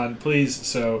 Hold on, please.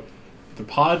 So,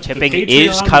 tipping the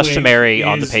is Patreon customary link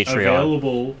on the is Patreon.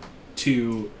 Available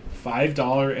to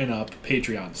 $5 and up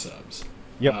Patreon subs.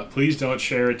 Yep. Please don't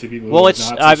share it to people. Well, who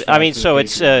it's have not I mean, subscribed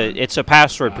to so the Patreon. it's a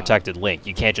password protected link.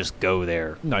 You can't just go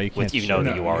there. No, you can't. Even know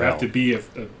the No, URL. you have to be a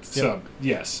sub.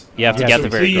 Yes. You have to Yeah, get so the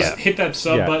very. Please Yeah. hit that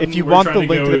sub Yeah, button. if you We're want the trying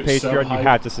link to go the Patreon, you sub-high.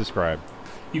 had to subscribe.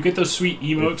 You get those sweet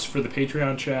emotes for the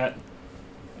Patreon chat.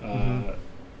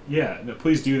 Yeah, no,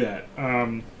 please do that.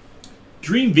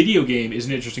 Dream video game is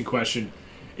an interesting question.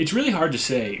 It's really hard to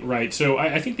say, right? So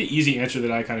I think the easy answer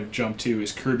that I kind of jump to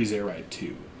is Kirby's Air Ride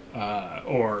 2.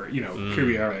 Or,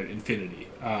 Kirby Air Ride Infinity.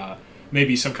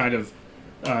 Maybe some kind of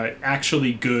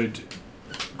actually good,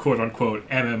 quote-unquote,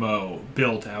 MMO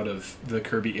built out of the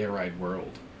Kirby Air Ride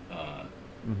world.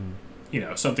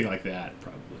 Something like that,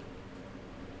 probably.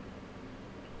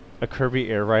 A Kirby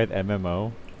Air Ride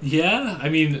MMO? Yeah, I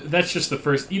mean, that's just the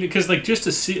first... Because, just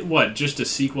a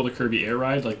sequel to Kirby Air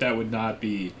Ride? That would not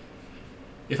be...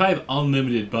 If I have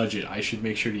unlimited budget, I should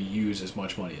make sure to use as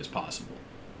much money as possible.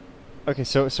 Okay,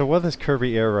 so what does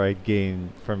Kirby Air Ride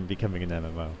gain from becoming an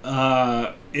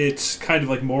MMO? It's kind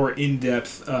of more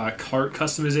in-depth cart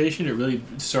customization. It really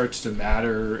starts to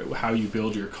matter how you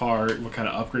build your cart, what kind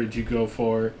of upgrades you go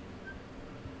for.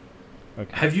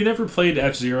 Okay. Have you never played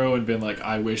F-Zero and been like,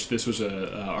 I wish this was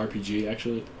a RPG,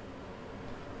 actually?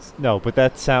 No, but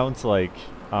that sounds like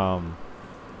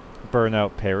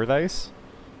Burnout Paradise.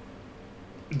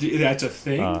 That's a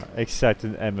thing? Except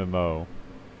an MMO.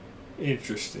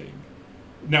 Interesting.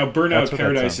 Now, Burnout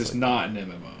Paradise is not an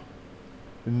MMO.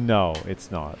 No,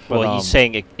 it's not. But, Well, he's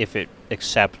saying if it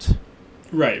accept.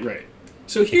 Right.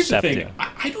 So here's Accepting. the thing.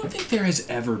 I don't think there has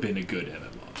ever been a good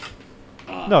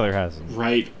MMO. No, there hasn't.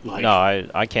 Right? No,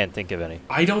 I can't think of any.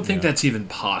 I don't think that's even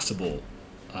possible.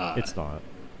 It's not.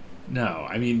 No,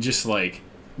 I mean, just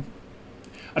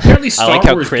apparently Star I like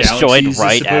how Wars Chris Galaxies joined is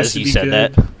right supposed as to he be said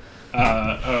good. that.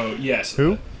 Oh, yes.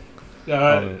 Who?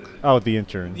 The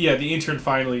intern. Yeah, the intern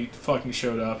finally fucking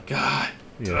showed up. God.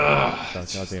 Yeah.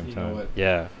 Goddamn you time. know what?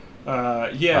 Yeah.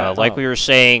 Yeah. We were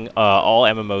saying, all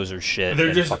MMOs are shit. They're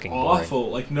and just fucking awful.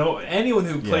 boring. Anyone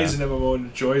who plays an MMO and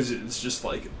enjoys it is just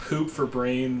poop for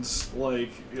brains, a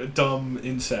dumb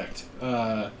insect.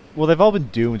 Well, they've all been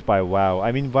doomed by WoW.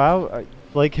 I mean, WoW.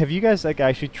 Have you guys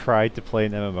actually tried to play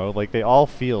an MMO? They all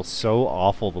feel so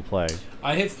awful to play.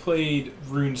 I have played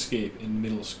RuneScape in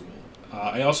middle school.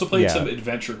 I also played some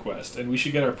Adventure Quest, and we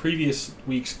should get our previous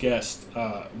week's guest,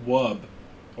 Wub,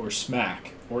 or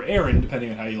Smack, or Aaron,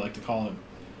 depending on how you like to call him.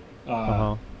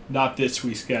 Not this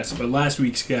week's guest, but last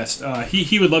week's guest.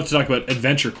 He would love to talk about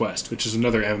Adventure Quest, which is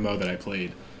another MMO that I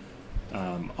played.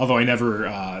 Although I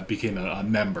never became a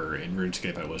member in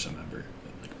RuneScape, I was a member,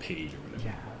 paid or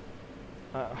whatever.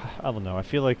 Yeah. I don't know. I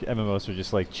feel like MMOs are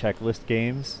just checklist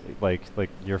games, like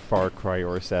your Far Cry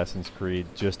or Assassin's Creed,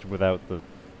 just without the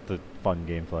fun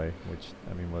gameplay. Which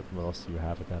what else do you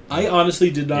have at that point? I honestly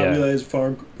did not realize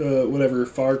Far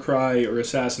Cry or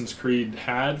Assassin's Creed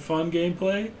had fun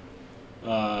gameplay.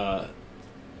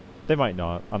 There They might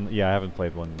not. Yeah, I haven't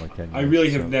played one in like 10 years. I really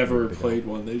have never played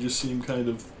one. They just seem kind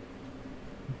of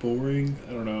boring.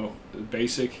 I don't know.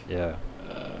 Basic. Yeah.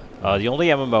 The only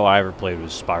MMO I ever played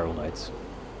was Spiral Knights.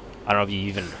 I don't know if you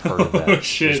even heard of that. Oh,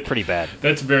 shit. It's pretty bad.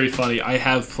 That's very funny. I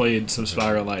have played some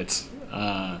Spiral Knights.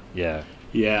 Yeah.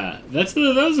 Yeah, that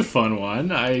was a fun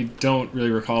one. I don't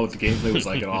really recall what the gameplay was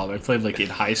like at all. I played like in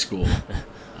high school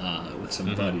with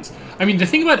some buddies. I mean, the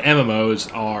thing about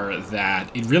MMOs are that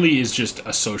it really is just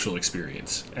a social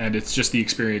experience, and it's just the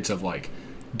experience of like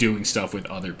doing stuff with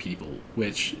other people,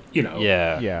 which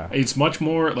it's much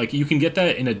more like you can get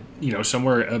that in a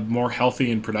somewhere a more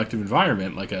healthy and productive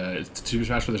environment, like a Super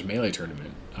Smash Bros. Melee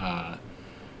tournament.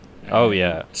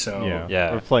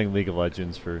 We're playing League of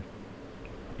Legends for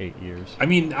 8 years. I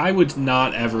mean, I would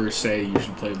not ever say you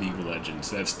should play League of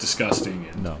Legends. That's disgusting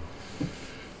and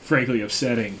frankly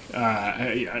upsetting.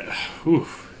 Damn,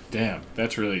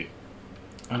 that's really...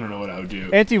 I don't know what I would do.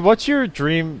 Auntie, what's your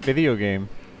dream video game?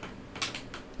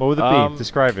 What would it be?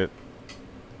 Describe it.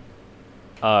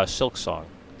 Silk Song.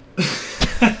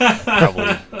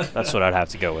 Probably. That's what I'd have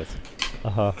to go with.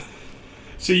 Uh-huh.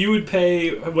 So you would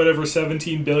pay whatever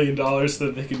 $17 billion so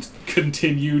that they could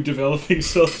continue developing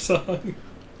Silk Song?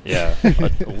 Yeah,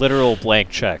 a literal blank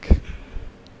check.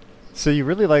 So you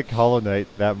really like Hollow Knight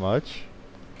that much?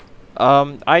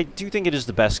 I do think it is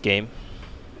the best game.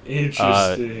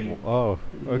 Interesting.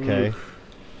 Okay.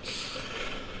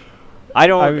 I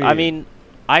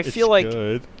feel like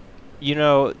good.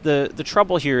 The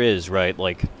trouble here is, right,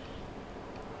 like,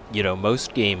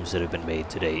 most games that have been made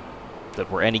to date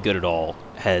that were any good at all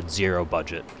had zero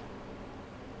budget.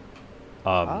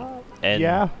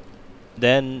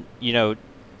 Then,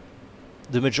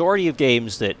 the majority of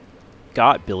games that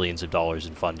got billions of dollars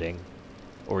in funding,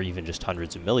 or even just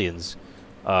hundreds of millions,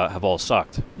 have all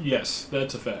sucked. Yes,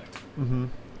 that's a fact. Mm-hmm.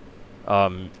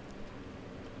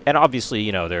 And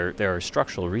obviously, there are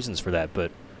structural reasons for that,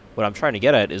 but what I'm trying to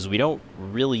get at is we don't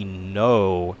really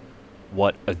know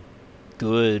what a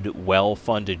good,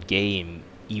 well-funded game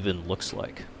even looks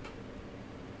like.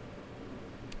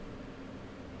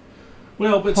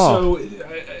 Well, but so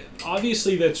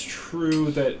obviously that's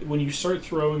true that when you start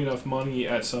throwing enough money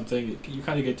at something, you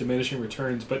kind of get diminishing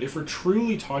returns. But if we're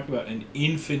truly talking about an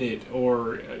infinite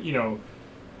or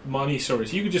money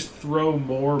source, you could just throw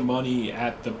more money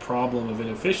at the problem of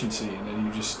inefficiency, and then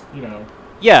you just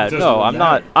Yeah, no,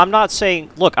 I'm not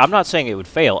saying. Look, I'm not saying it would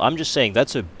fail. I'm just saying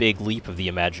that's a big leap of the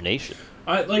imagination.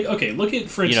 Look at,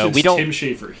 for instance, Tim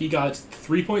Schafer. He got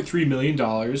 $3.3 million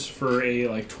for a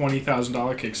 $20,000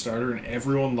 Kickstarter, and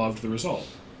everyone loved the result.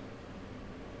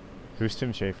 Who's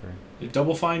Tim Schafer?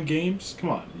 Double Fine Games? Come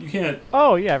on, you can't...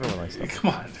 Oh, yeah, everyone likes that. Come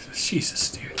on,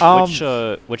 Jesus,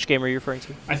 dude. Which game are you referring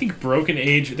to? I think Broken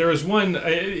Age. There was one...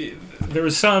 there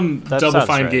was some Double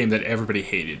Fine game that everybody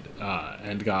hated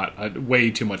and got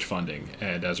way too much funding,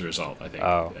 and as a result, I think,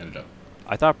 ended up...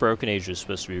 I thought Broken Age was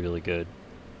supposed to be really good.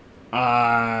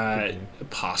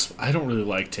 Possible. I don't really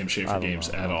like Tim Schafer games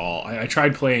at all. I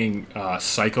tried playing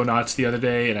Psychonauts the other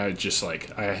day, and I was just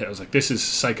I was like, this is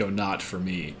Psychonaut for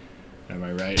me. Am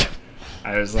I right?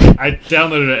 I was like, I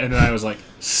downloaded it, and then I was like,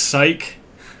 psych.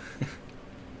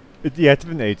 It's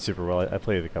been aged super well. I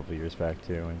played it a couple of years back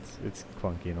too, and it's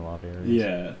clunky in a lot of areas.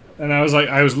 Yeah, and I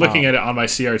was looking at it on my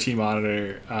CRT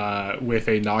monitor with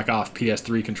a knockoff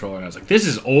PS3 controller, and I was like, this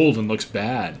is old and looks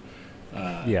bad.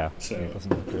 So it doesn't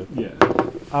look good. Yeah.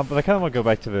 But I kind of want to go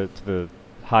back to the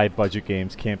high budget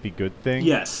games can't be good thing.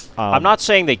 Yes. I'm not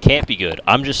saying they can't be good.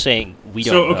 I'm just saying we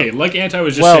don't know. Okay, like Anti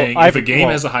was just saying, if a game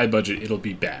has a high budget, it'll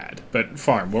be bad. But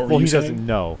Farm, what were you saying? Well, he doesn't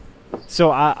know.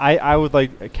 So I would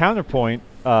like a counterpoint,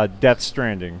 Death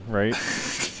Stranding, right?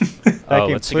 That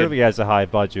game clearly has a high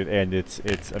budget, and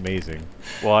it's amazing.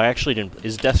 Well, I actually didn't...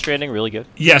 Is Death Stranding really good?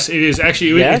 Yes, it is.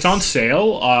 Actually, it's on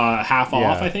sale, half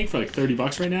off, I think, for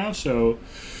 $30 right now. So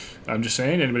I'm just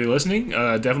saying, anybody listening,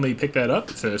 definitely pick that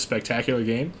up. It's a spectacular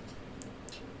game.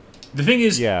 The thing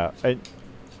is... Yeah.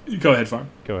 Go ahead, Farm.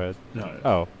 Go ahead. No.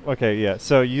 Oh, okay, yeah.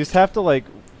 So you just have to,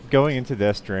 going into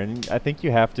Death Stranding, I think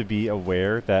you have to be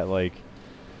aware that,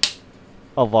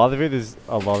 a lot of it is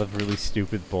a lot of really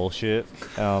stupid bullshit,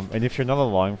 and if you're not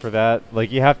along for that,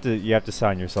 you have to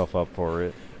sign yourself up for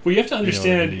it. What you have to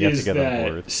understand is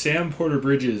that Sam Porter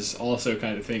Bridges also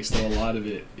kind of thinks that a lot of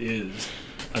it is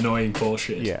annoying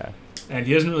bullshit. Yeah. And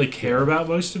he doesn't really care about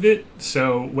most of it.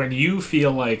 So when you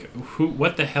feel like,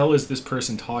 what the hell is this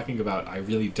person talking about? I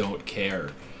really don't care.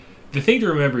 The thing to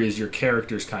remember is your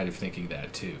character's kind of thinking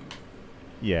that too.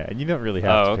 Yeah, and you don't really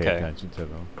have to pay attention to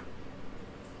them.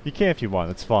 You can if you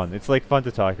want. It's fun. It's like fun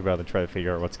to talk about and try to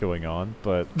figure out what's going on.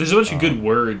 But there's a bunch of good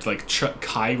words like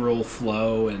chiral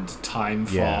flow and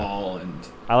timefall and.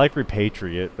 I like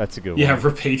repatriate. That's a good one. Yeah,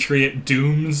 repatriate.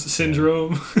 Doom's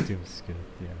syndrome. Yeah. Doom's is good.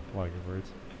 Yeah, a lot of good words.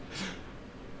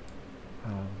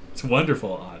 It's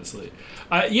wonderful, honestly.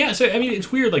 So I mean,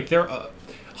 it's weird. Like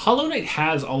Hollow Knight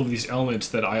has all of these elements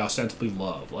that I ostensibly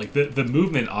love. Like the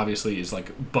movement, obviously, is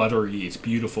like buttery. It's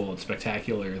beautiful. It's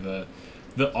spectacular.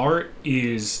 The art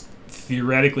is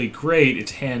theoretically great.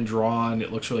 It's hand drawn.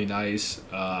 It looks really nice.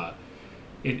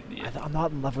 I'm not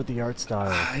in love with the art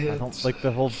style. I don't like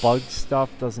the whole bug stuff.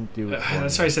 Doesn't do it.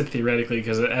 That's why I said theoretically,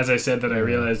 because as I said that, I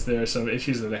realized there are some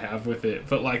issues that I have with it.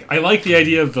 But like, I like the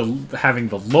idea of having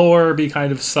the lore be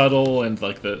kind of subtle, and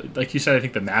like you said, I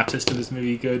think the map system is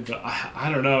maybe good. But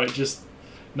I don't know. It just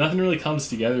nothing really comes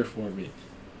together for me.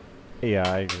 Yeah,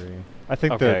 I agree. I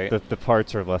think the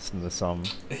parts are less than the sum.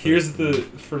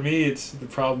 For me, it's the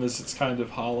problem is it's kind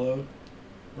of hollow,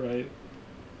 right?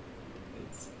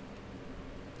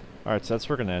 All right, so that's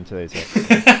where we're gonna end today's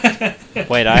episode.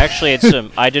 Wait,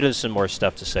 I did have some more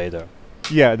stuff to say though.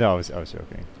 Yeah, no, I was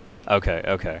joking.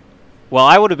 Okay. Well,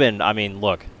 I would have been. I mean,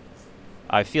 look,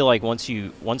 I feel like once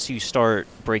you start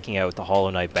breaking out the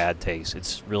Hollow Knight bad taste,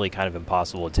 it's really kind of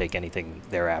impossible to take anything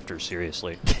thereafter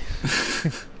seriously.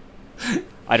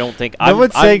 I don't think. No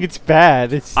one's saying it's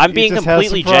bad. I'm being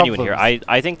completely genuine here.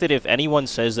 I think that if anyone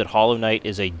says that Hollow Knight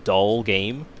is a dull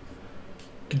game,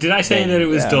 did I say that it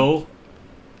was dull?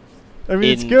 I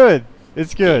mean, it's good.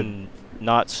 It's good. In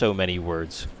not so many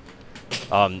words.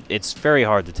 It's very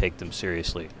hard to take them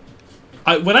seriously.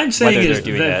 What I'm saying is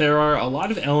that there are a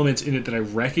lot of elements in it that I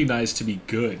recognize to be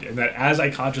good, and that as I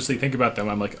consciously think about them,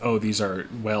 I'm like, oh, these are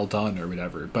well done or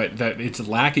whatever. But that it's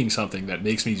lacking something that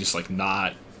makes me just like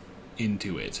not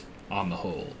into it on the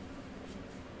whole.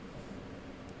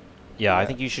 Yeah, I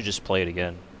think you should just play it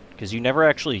again, because you never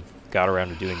actually got around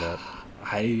to doing that.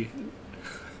 I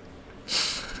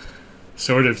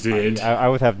sort of did. I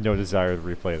would have no desire to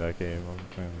replay that game.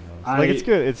 It's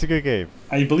good. It's a good game.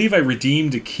 I believe I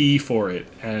redeemed a key for it,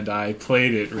 and I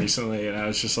played it recently, and I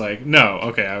was just like, no,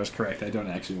 okay, I was correct. I don't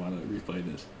actually want to replay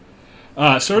this.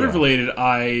 Sort of related,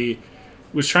 I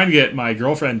was trying to get my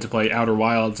girlfriend to play Outer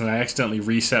Wilds, and I accidentally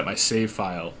reset my save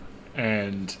file,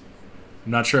 and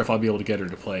I'm not sure if I'll be able to get her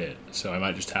to play it, so I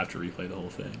might just have to replay the whole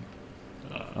thing.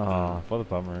 What a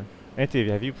bummer.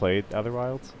 Anthony, have you played Outer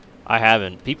Wilds? I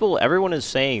haven't. Everyone is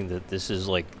saying that this is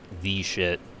like the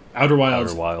shit. Outer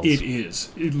Wilds. It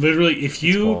is. It literally, if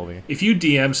you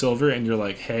DM Silver and you're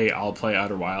like, hey, I'll play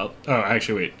Outer Wild. Oh,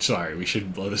 actually, wait. Sorry, we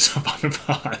shouldn't blow this up on the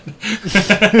pod.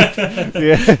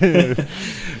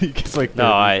 It's like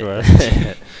no, I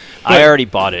already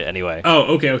bought it anyway.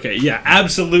 Oh, okay. Yeah,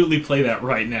 absolutely play that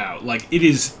right now. Like, it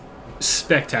is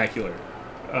spectacular.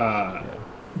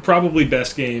 Probably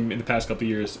best game in the past couple of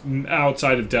years,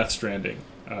 outside of Death Stranding.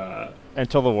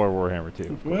 Until the Warhammer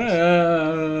 2.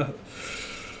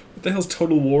 What the hell's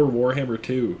Total War Warhammer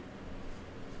 2?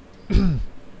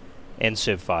 And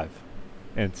Civ 5.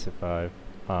 Civ 5.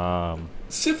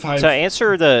 Civ 5. To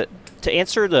answer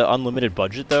the unlimited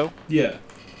budget though. Yeah.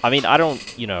 I mean, I don't.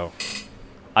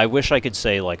 I wish I could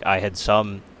say like I had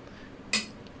some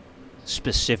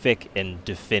specific and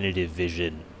definitive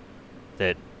vision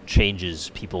that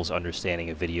changes people's understanding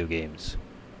of video games.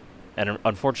 And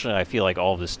unfortunately, I feel like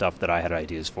all of the stuff that I had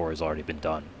ideas for has already been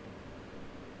done.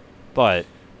 But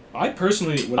I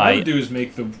personally, what I would do is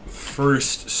make the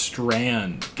first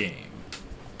Strand game.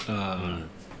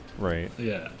 Right.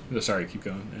 Yeah. Sorry, keep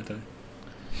going, Anthony.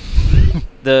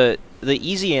 The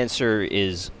easy answer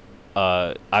is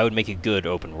I would make a good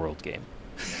open world game.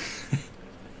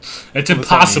 It's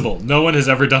impossible. No one has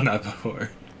ever done that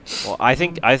before. Well, I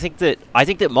think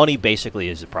that money basically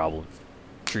is the problem.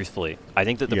 Truthfully, I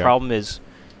think that the problem is,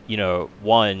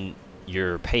 one,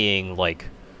 you're paying like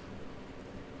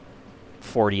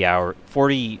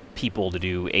 40 people to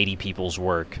do 80 people's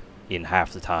work in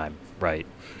half the time, right?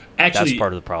 Actually, that's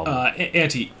part of the problem.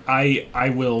 Auntie,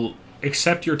 I will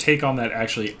accept your take on that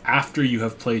actually after you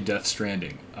have played Death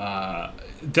Stranding.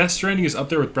 Death Stranding is up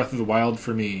there with Breath of the Wild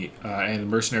for me, and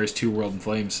Mercenaries 2 World in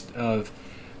Flames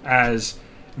as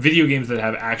video games that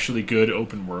have actually good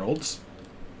open worlds.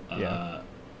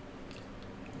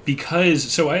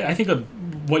 Because, I think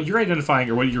what you're identifying,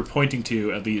 or what you're pointing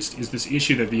to at least, is this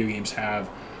issue that video games have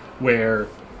where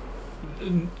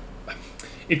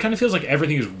it kind of feels like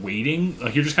everything is waiting.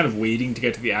 Like you're just kind of waiting to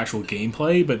get to the actual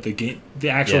gameplay, but the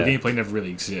actual gameplay never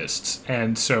really exists.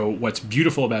 And so what's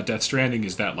beautiful about Death Stranding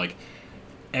is that like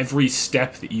every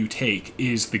step that you take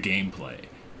is the gameplay.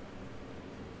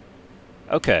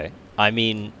 Okay. I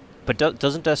mean, But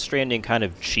doesn't Death Stranding kind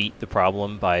of cheat the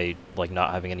problem by like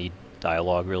not having any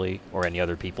dialogue really, or any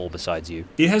other people besides you?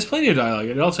 It has plenty of dialogue.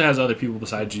 It also has other people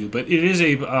besides you, but it is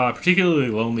a particularly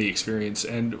lonely experience,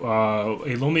 and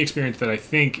a lonely experience that I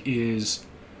think is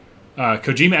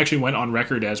Kojima actually went on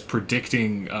record as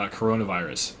predicting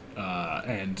coronavirus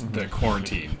and the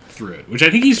quarantine through it, which I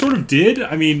think he sort of did.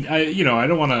 I mean, I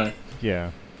don't want to.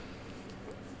 Yeah.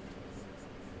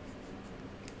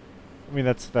 I mean,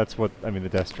 that's what the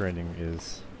Death Stranding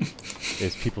is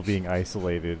people being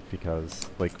isolated because,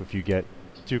 like, if you get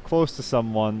too close to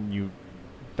someone,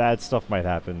 bad stuff might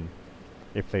happen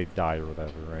if they die or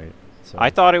whatever, right? So I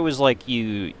thought it was like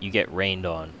you get rained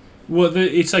on. Well,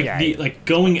 it's like like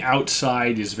going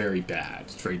outside is very bad.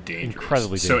 It's very dangerous.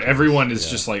 Incredibly dangerous. So everyone is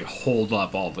just like holed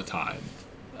up all the time.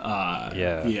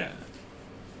 Yeah.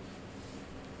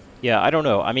 Yeah, I don't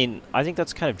know. I mean, I think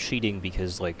that's kind of cheating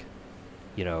because, like,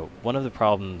 one of the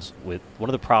problems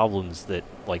that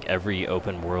like every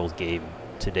open world game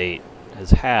to date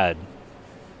has had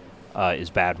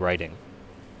is bad writing.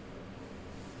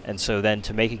 And so then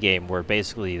to make a game where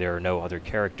basically there are no other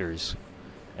characters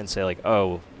and say like,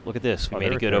 oh, look at this, we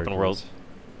made a good open world.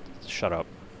 Shut up.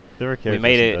 There are characters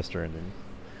in Death Stranding.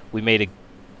 We made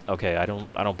a. Okay, I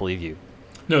don't believe you.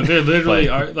 No, there literally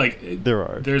are like. There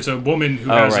are. There's a woman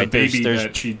who has a baby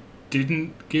that she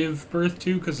didn't give birth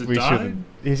to because it died.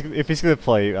 If he's gonna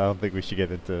play, I don't think we should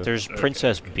get into. There's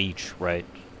Princess Beach, right?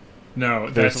 No,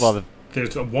 there's a lot of.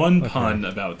 There's one pun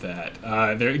about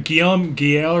that.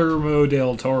 Guillermo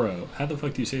del Toro. How the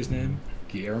fuck do you say his name?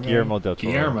 Guillermo del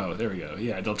Toro. Guillermo, there we go.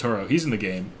 Yeah, del Toro. He's in the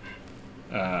game.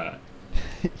 Yeah,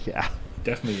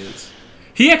 definitely is.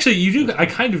 He actually, I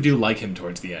kind of do like him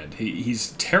towards the end.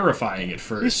 He's terrifying at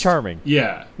first. He's charming.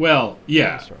 Yeah. Well,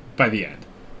 yeah. By the end.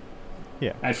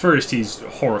 Yeah. At first, he's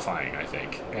horrifying, I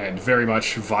think, and very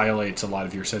much violates a lot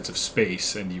of your sense of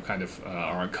space, and you kind of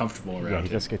are uncomfortable around him. Yeah, he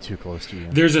does get too close to you.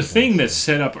 There's a thing that's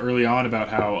set up early on about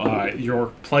how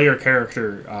your player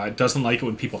character doesn't like it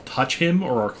when people touch him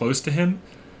or are close to him,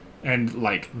 and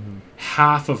like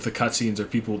half of the cutscenes are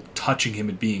people touching him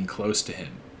and being close to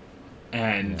him,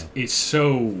 and it's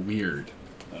so weird.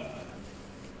 Yeah,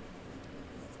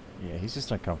 he's just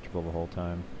uncomfortable the whole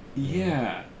time.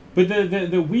 Yeah. But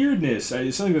the weirdness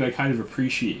is something that I kind of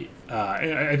appreciate.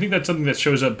 I think that's something that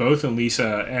shows up both in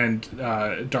Lisa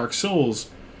and Dark Souls.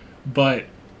 But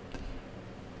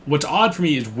what's odd for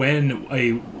me is when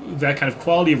that kind of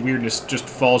quality of weirdness just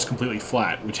falls completely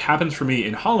flat, which happens for me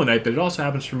in Hollow Knight, but it also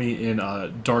happens for me in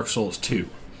Dark Souls 2.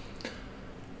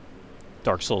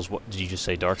 Dark Souls, what did you just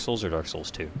say, Dark Souls or Dark Souls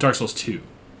 2? Dark Souls 2.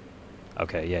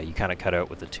 Okay, yeah, you kind of cut out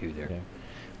with the 2 there. Okay.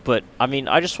 But, I mean,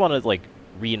 I just want to, like,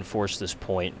 reinforce this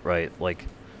point, right? Like,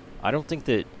 I don't think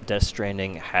that Death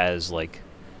Stranding has like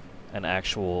an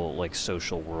actual like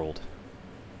social world.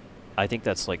 I think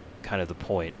that's like kind of the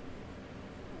point,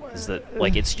 is that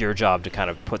like it's your job to kind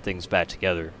of put things back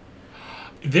together.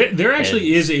 There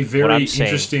actually is a very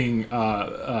interesting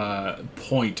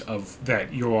point of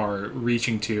that you are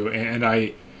reaching to, and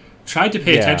I tried to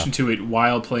pay attention to it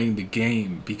while playing the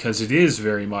game because it is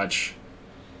very much.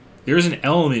 There's an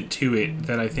element to it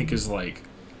that I think is like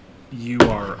you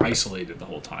are isolated the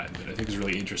whole time that I think is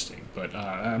really interesting, but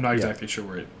I'm not exactly sure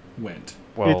where it went.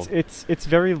 Well, it's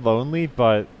very lonely,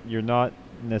 but you're not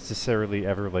necessarily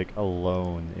ever like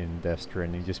alone in Death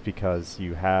Stranding just because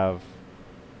you have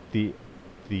the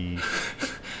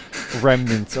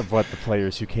remnants of what the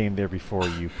players who came there before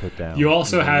you put down. You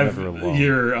also have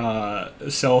your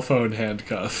cell phone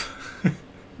handcuff.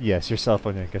 Yes, your cell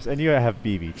phone handcuffs, and you have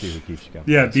BB too, who keeps you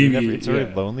company. Yeah, so BB. It's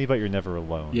very lonely, but you're never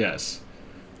alone. Yes.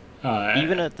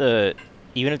 Even at the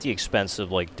expense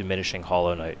of like diminishing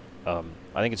Hollow Knight, I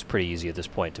think it's pretty easy at this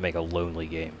point to make a lonely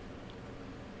game.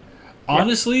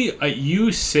 Honestly,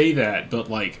 you say that, but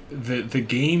like the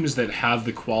games that have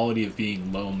the quality of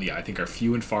being lonely, I think, are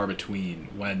few and far between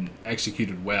when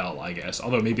executed well, I guess.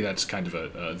 Although maybe that's kind of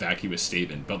a vacuous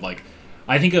statement, but like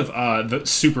I think of the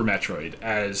Super Metroid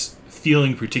as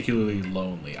feeling particularly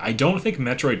lonely. I don't think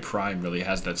Metroid Prime really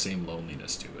has that same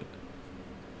loneliness to it.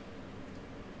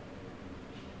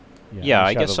 Yeah,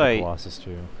 I guess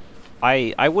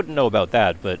I wouldn't know about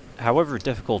that, but however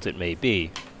difficult it may be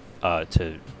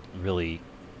to really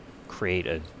create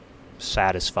a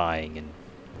satisfying and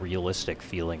realistic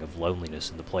feeling of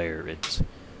loneliness in the player, it's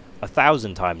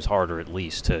 1,000 times harder at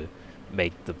least to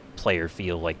make the player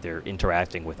feel like they're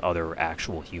interacting with other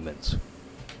actual humans.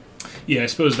 Yeah, I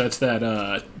suppose that's that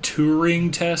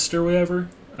Turing test or whatever.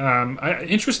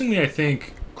 Interestingly, I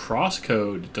think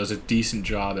Crosscode does a decent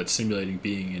job at simulating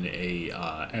being in a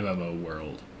MMO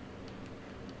world.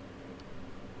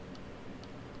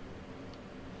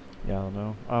 Yeah, I don't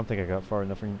know. I don't think I got far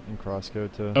enough in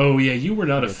crosscode to... Oh, yeah, you were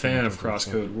not a fan of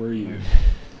crosscode, were you?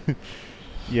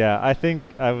 Yeah, I think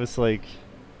I was, like,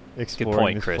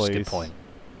 exploring this Chris. place. Good point.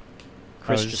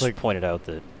 Chris just like, pointed out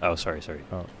that... Oh, sorry.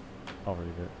 Oh, I'll read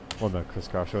it. Well, no, Chris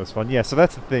Crossroad was fun. Yeah, so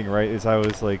that's the thing, right, is I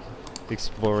was, like,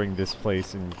 exploring this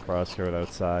place in crosscode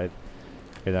outside,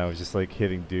 and I was just, like,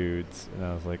 hitting dudes, and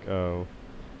I was like, oh,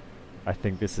 I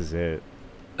think this is it.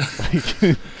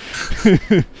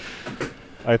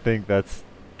 I think that's...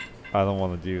 I don't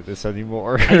want to do this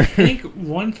anymore. I think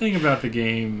one thing about the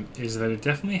game is that it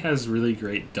definitely has really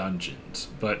great dungeons,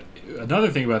 but another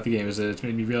thing about the game is that it's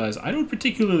made me realize I don't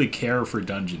particularly care for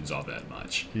dungeons all that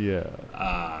much. Yeah.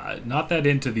 Not that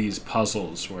into these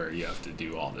puzzles where you have to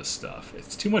do all this stuff.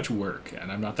 It's too much work, and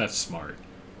I'm not that smart.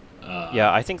 Yeah,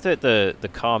 I think that the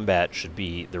combat should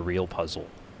be the real puzzle.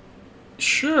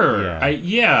 Sure.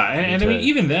 Yeah. And I mean,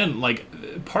 even then, like,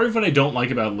 part of what I don't like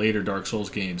about later Dark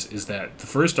Souls games is that the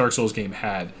first Dark Souls game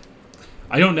had...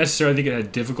 I don't necessarily think it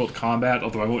had difficult combat,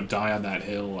 although I won't die on that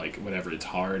hill, like, whatever, it's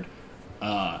hard.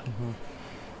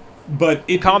 But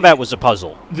combat was a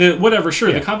puzzle. The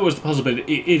combat was the puzzle, but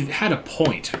it had a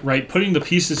point, right? Putting the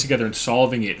pieces together and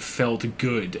solving it felt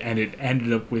good, and it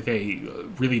ended up with a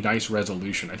really nice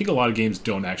resolution. I think a lot of games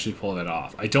don't actually pull that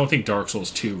off. I don't think Dark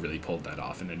Souls 2 really pulled that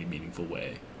off in any meaningful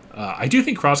way. I do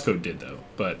think Crosscode did, though.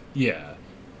 But, yeah,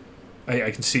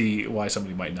 I can see why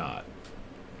somebody might not.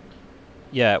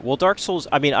 Yeah, well, Dark Souls...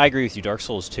 I mean, I agree with you. Dark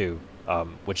Souls 2,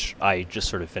 which I just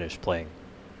sort of finished playing...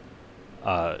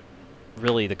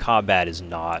 really, the combat is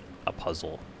not a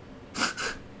puzzle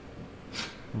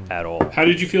at all. How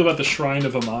did you feel about the Shrine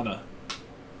of Amana?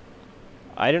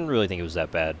 I didn't really think it was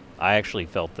that bad. I actually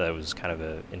felt that it was kind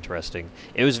of interesting.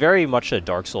 It was very much a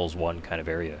Dark Souls 1 kind of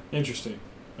area. Interesting.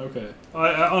 Okay.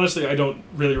 I honestly, I don't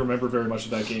really remember very much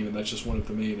of that game, and that's just one of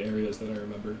the main areas that I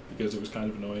remember, because it was kind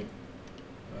of annoying.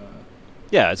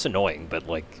 Yeah, it's annoying, but,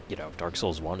 like, you know, Dark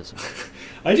Souls 1 is annoying.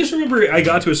 I just remember I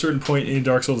got to a certain point in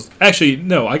Dark Souls... Actually,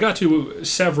 no, I got to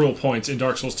several points in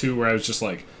Dark Souls 2 where I was just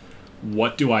like,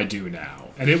 what do I do now?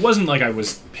 And it wasn't like I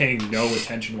was paying no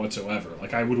attention whatsoever.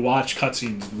 Like, I would watch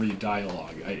cutscenes and read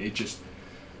dialogue. It just...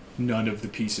 None of the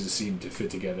pieces seemed to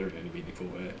fit together in any meaningful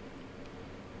way.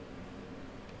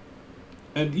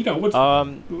 And, you know, what's...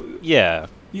 Yeah.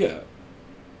 Yeah.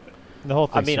 The whole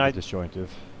thing's disjointive,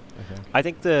 I think. I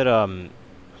think that,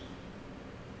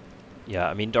 yeah,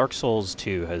 I mean, Dark Souls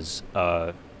 2 has,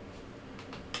 I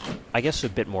guess, a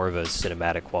bit more of a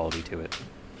cinematic quality to it,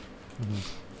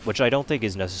 which I don't think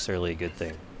is necessarily a good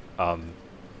thing.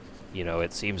 You know,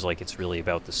 it seems like it's really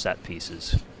about the set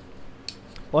pieces.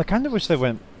 Well, I kind of wish they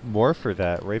went more for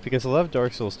that, right? Because a lot of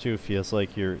Dark Souls 2 feels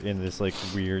like you're in this, like,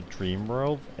 weird dream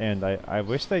world, and I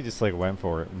wish they just, like, went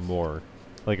for it more.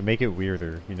 Like, make it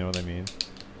weirder, you know what I mean?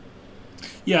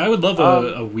 Yeah, I would love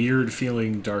a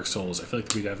weird-feeling Dark Souls. I feel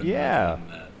like we'd have done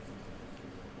that.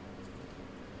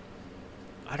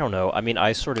 I don't know. I mean,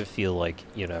 I sort of feel like,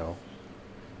 you know,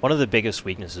 one of the biggest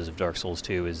weaknesses of Dark Souls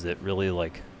 2 is that really,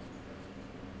 like,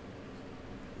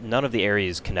 none of the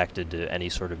areas connected to any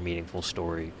sort of meaningful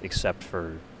story except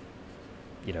for,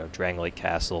 you know, Drangleic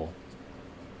Castle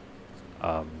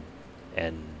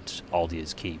and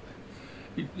Aldia's Keep.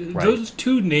 Right. Those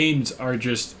two names are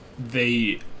just,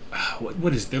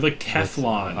 what is it? They're like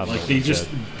Teflon. Like, they just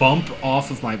bump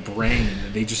off of my brain,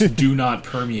 and they just do not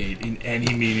permeate in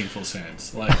any meaningful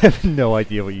sense. Like, I have no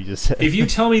idea what you just said. If you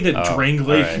tell me that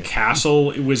Drangleic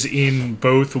Castle was in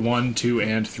both 1, 2,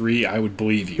 and 3, I would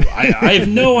believe you. I have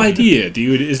no idea,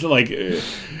 dude. It's like,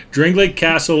 Drangleic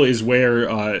Castle is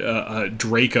where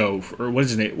Draco, or what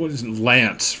is his name? What is it?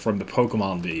 Lance from the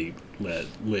Pokemon League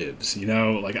lives. You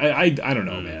know, like, I don't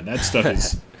know, man. That stuff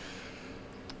is.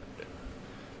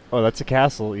 Oh, that's a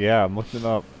castle. Yeah, I'm looking it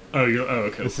up.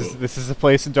 Okay. This is a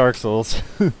place in Dark Souls.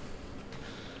 I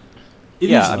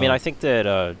mean, I think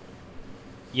that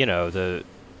you know,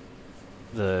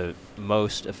 the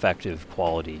most effective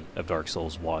quality of Dark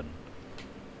Souls 1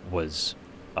 was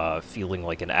feeling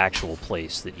like an actual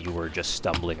place that you were just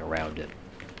stumbling around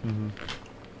in.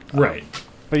 Right.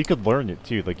 But you could learn it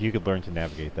too. Like, you could learn to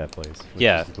navigate that place. Which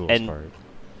is the coolest part.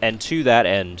 And to that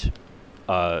end,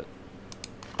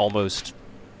 almost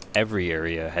every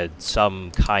area had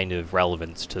some kind of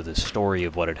relevance to the story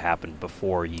of what had happened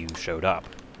before you showed up.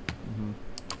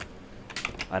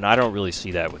 And I don't really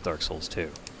see that with Dark Souls 2.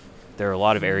 There are a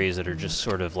lot of areas that are just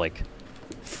sort of like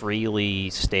freely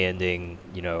standing,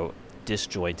 you know,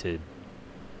 disjointed,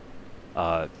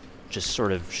 just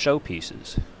sort of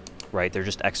showpieces, right? They're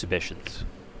just exhibitions.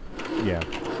 Yeah.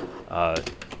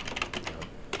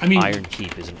 I mean, Iron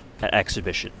Keep is an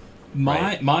exhibition.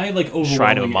 My like overwhelming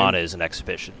Shrine of Mana is an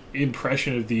exhibition.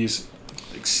 Impression of these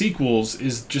like, sequels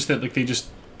is just that like they just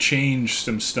change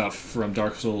some stuff from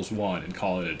Dark Souls 1 and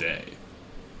call it a day,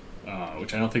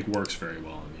 which I don't think works very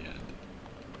well in the end.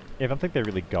 Yeah, I don't think they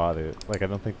really got it. Like, I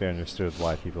don't think they understood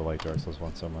why people like Dark Souls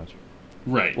 1 so much.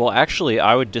 Right. Well, actually,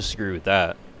 I would disagree with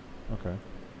that. Okay.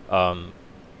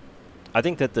 I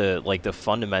think that the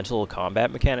fundamental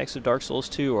combat mechanics of Dark Souls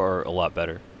 2 are a lot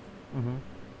better. Mm-hmm.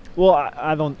 Well,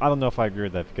 I don't know if I agree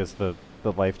with that because the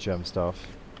life gem stuff.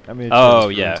 I mean,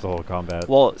 it yeah, the whole combat.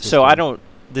 Well, system. so I don't.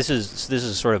 This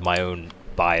is sort of my own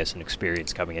bias and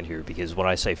experience coming in here because when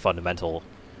I say fundamental,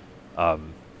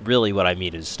 really what I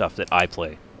mean is stuff that I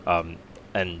play,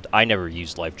 and I never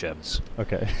used life gems.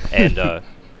 Okay. And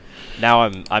now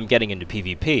I'm getting into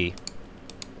PvP,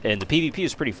 and the PvP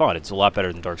is pretty fun. It's a lot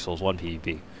better than Dark Souls 1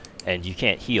 PvP, and you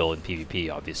can't heal in PvP,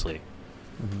 obviously.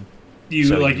 Mm-hmm.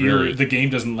 The game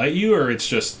doesn't let you, or it's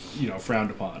just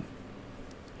frowned upon.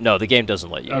 No, the game doesn't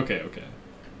let you. Okay.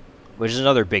 Which is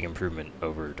another big improvement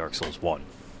over Dark Souls 1.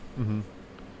 Mm-hmm.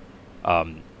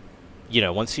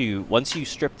 Once you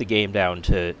strip the game down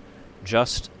to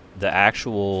just the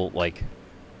actual like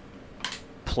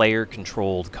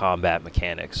player-controlled combat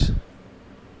mechanics,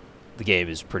 the game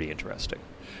is pretty interesting.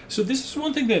 So this is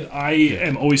one thing that I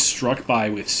am always struck by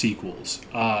with sequels.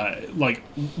 Like,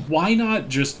 why not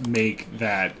just make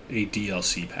that a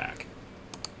DLC pack,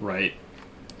 right?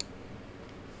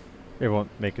 It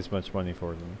won't make as much money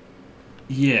for them.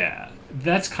 Yeah,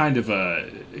 that's kind of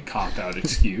a cop-out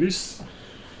excuse.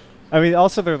 I mean,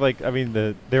 also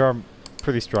there are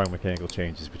pretty strong mechanical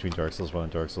changes between Dark Souls 1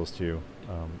 and Dark Souls 2.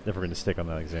 If we're going to stick on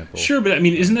that example. Sure, but I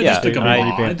mean, isn't that just like a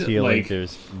mod? Like,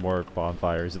 there's more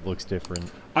bonfires. It looks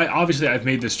different. I've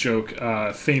made this joke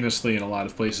famously in a lot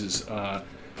of places.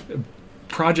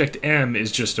 Project M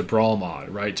is just a Brawl mod,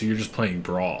 right? So you're just playing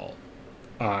Brawl.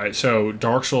 So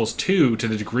Dark Souls 2, to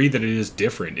the degree that it is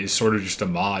different, is sort of just a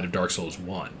mod of Dark Souls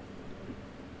 1.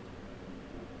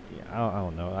 Yeah, I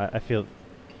don't know. I feel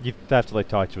you have to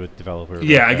talk to a developer.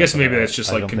 Yeah, I guess maybe that's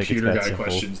just computer guy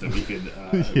questions that we could.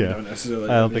 Yeah, don't necessarily.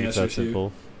 I don't think it's that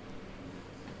simple.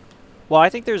 Well, I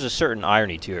think there's a certain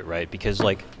irony to it, right? Because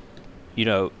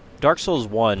Dark Souls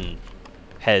 1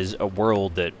 has a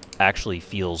world that actually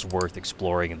feels worth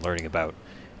exploring and learning about,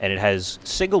 and it has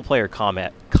single-player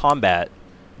combat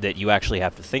that you actually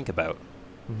have to think about.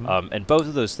 Mm-hmm. And both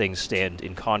of those things stand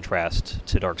in contrast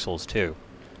to Dark Souls 2.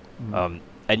 Mm-hmm.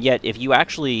 And yet, if you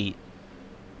actually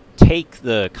take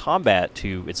the combat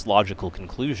to its logical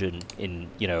conclusion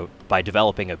by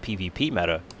developing a PvP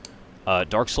meta,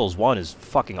 Dark Souls 1 is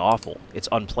fucking awful. It's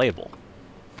unplayable.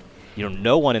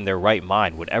 No one in their right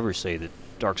mind would ever say that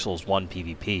Dark Souls 1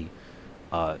 PvP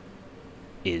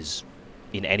is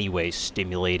in any way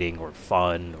stimulating or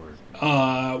fun or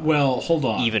well, hold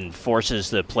on. Even forces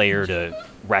the player to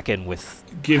reckon with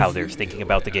how they're thinking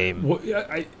about the game. Well,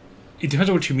 it depends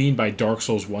on what you mean by Dark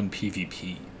Souls 1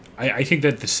 PvP. I think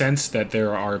that the sense that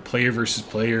there are player versus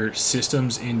player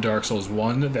systems in Dark Souls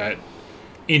 1 that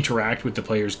interact with the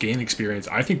player's game experience,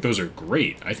 I think those are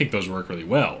great. I think those work really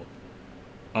well.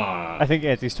 I think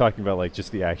Anthony's talking about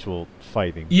just the actual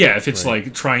fighting. Yeah, if it's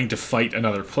trying to fight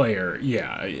another player,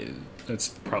 that's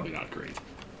probably not great.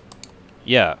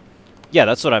 Yeah,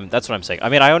 that's what I'm saying. I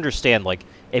mean, I understand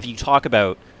if you talk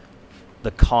about the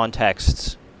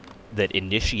contexts that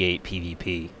initiate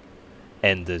PvP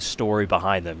and the story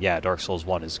behind them, Dark Souls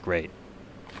 1 is great.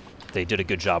 They did a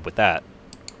good job with that.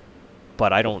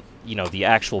 But I don't, the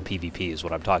actual PvP is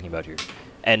what I'm talking about here.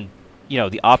 And,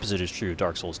 the opposite is true of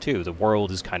Dark Souls 2. The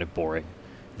world is kind of boring.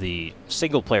 The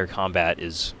single-player combat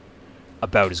is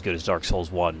about as good as Dark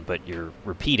Souls 1, but you're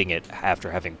repeating it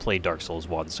after having played Dark Souls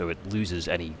 1, so it loses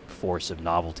any force of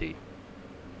novelty.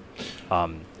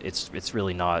 It's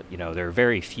really not, there are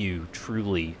very few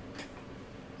truly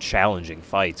challenging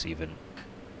fights even,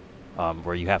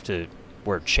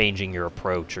 where changing your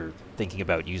approach or thinking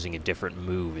about using a different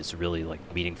move is really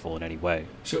meaningful in any way.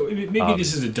 So maybe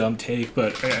this is a dumb take,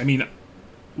 but I mean,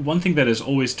 one thing that has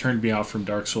always turned me off from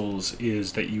Dark Souls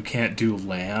is that you can't do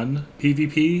LAN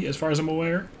PvP, as far as I'm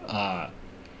aware.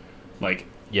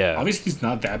 Obviously it's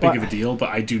not that big of a deal, but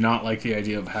I do not like the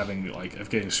idea of of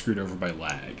getting screwed over by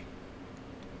lag.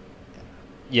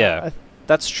 Yeah,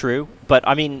 that's true. But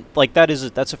I mean,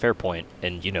 that's a fair point,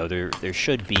 and there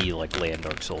should be LAN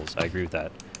Dark Souls. I agree with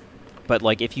that. But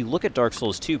if you look at Dark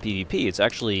Souls 2 PvP, it's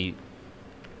actually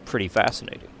pretty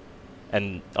fascinating.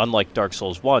 And unlike Dark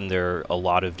Souls 1, there are a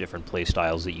lot of different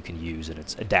playstyles that you can use, and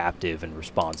it's adaptive and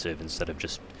responsive instead of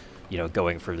just,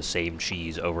 going for the same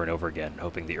cheese over and over again,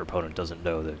 hoping that your opponent doesn't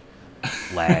know the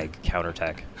lag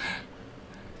counterattack.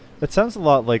 That sounds a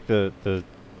lot like the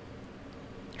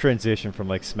transition from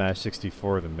like Smash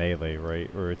 64 to Melee,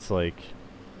 right? Where it's like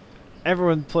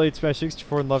everyone played Smash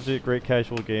 64 and loved it, great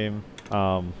casual game.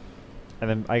 And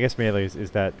then I guess Melee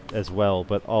is that as well,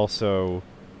 but also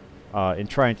in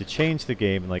trying to change the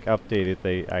game and like update it,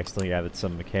 they accidentally added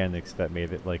some mechanics that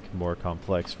made it like more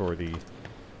complex for the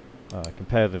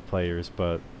competitive players,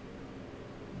 but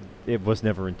it was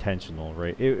never intentional,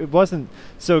 right? It wasn't.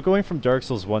 So going from Dark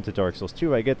Souls 1 to Dark Souls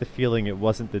 2, I get the feeling it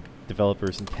wasn't the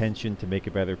developer's intention to make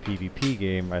a better PvP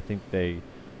game. I think the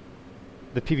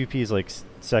PvP is like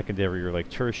secondary or like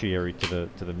tertiary to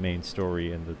the main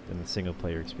story and the single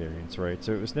player experience, right?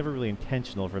 So it was never really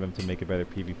intentional for them to make a better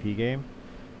PvP game.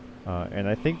 And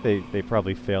I think they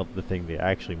probably failed the thing they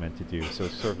actually meant to do. So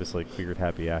it's sort of this like weird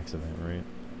happy accident, right?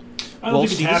 I don't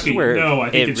think it's happy. No,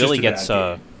 I think it's really just a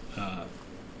bad gets. game.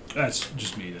 That's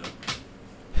just me,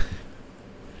 though.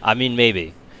 I mean,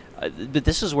 maybe. But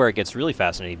this is where it gets really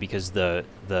fascinating, because the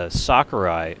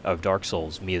Sakurai of Dark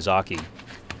Souls, Miyazaki,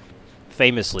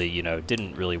 famously,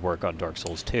 didn't really work on Dark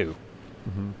Souls 2.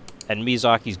 Mm-hmm. And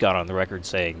Miyazaki's got on the record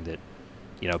saying that,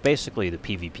 basically the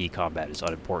PvP combat is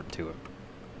unimportant to him.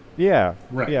 Yeah.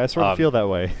 Right. Yeah, I sort of feel that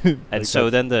way. And like so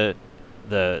then the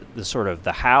sort of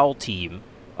the HAL team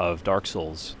of Dark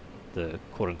Souls, the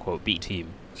quote-unquote B team,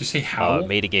 Did you say HAL?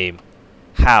 made a game,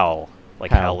 HAL,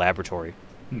 like HAL Laboratory.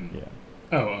 Yeah.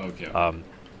 Oh, okay.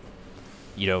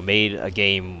 Made a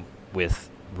game with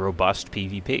robust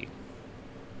PvP.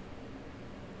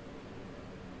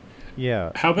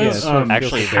 Yeah. How about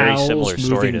actually a very similar Howl's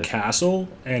story Moving to Castle,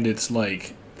 and it's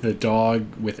like the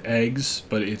dog with eggs,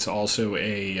 but it's also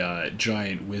a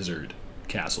giant wizard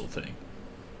castle thing.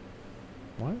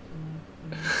 What?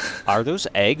 Are those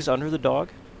eggs under the dog?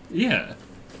 Yeah,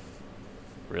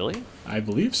 Really? I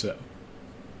believe so.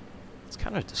 It's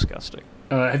kind of disgusting.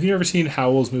 Have you ever seen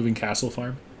Howl's Moving Castle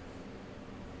Farm?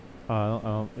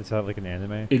 Is that like an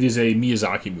anime? It is a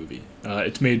Miyazaki movie.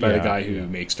 It's made by the guy who yeah.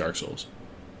 makes Dark Souls.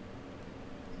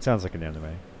 Sounds like an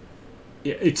anime.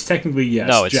 Yeah, it's technically, yes,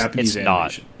 No, it's Japanese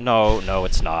animation. not. No,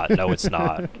 it's not. No, it's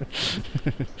not.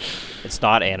 It's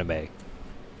not anime.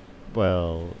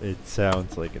 Well, it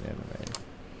sounds like an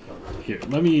anime. Here,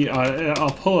 let me. I'll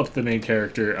pull up the main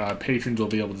character. Patrons will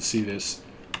be able to see this,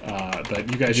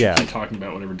 but you guys should keep talking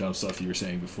about whatever dumb stuff you were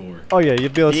saying before. Oh yeah, you'll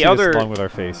be able to see this along with our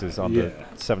faces on the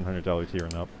 $700 tier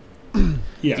and up.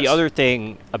 Yes. The other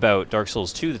thing about Dark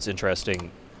Souls 2 that's interesting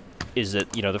is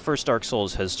that the first Dark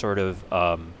Souls has sort of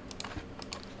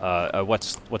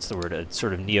what's the word? A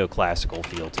sort of neoclassical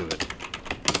feel to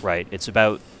it, right? It's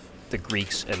about the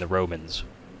Greeks and the Romans,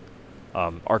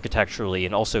 architecturally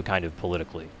and also kind of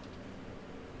politically.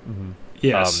 Mm-hmm.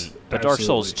 Yes, but Dark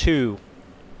Souls 2,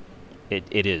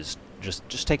 it is.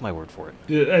 Just take my word for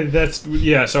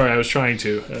it. Sorry, I was trying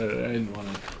to. I didn't want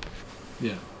to.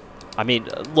 Yeah. I mean,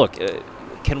 look.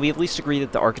 Can we at least agree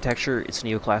that the architecture is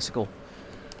neoclassical?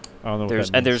 I don't know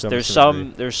what that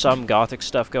means. There's some Gothic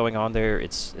stuff going on there.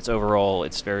 It's overall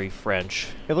it's very French.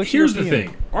 Here's the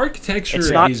thing: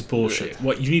 architecture is bullshit.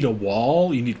 What you need a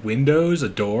wall, you need windows, a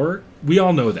door. We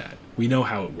all know that. We know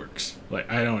how it works.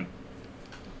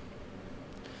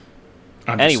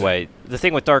 Anyway, the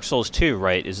thing with Dark Souls 2,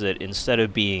 right, is that instead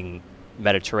of being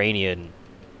Mediterranean,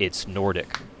 it's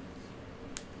Nordic.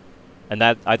 And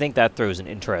that I think that throws an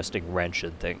interesting wrench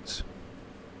in things.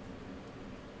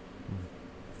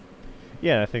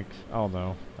 Yeah, I don't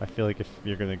know. I feel like if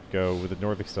you're going to go with the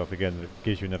Nordic stuff, again, it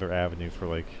gives you another avenue for,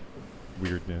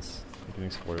 weirdness. You can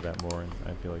explore that more, and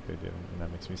I feel like they do, and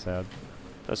that makes me sad.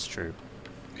 That's true.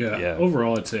 Yeah.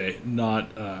 Overall, I'd say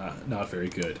not very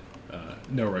good.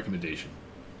 No recommendation.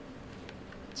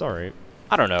 It's all right.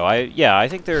 I don't know. I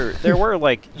think there were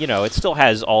it still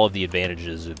has all of the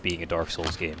advantages of being a Dark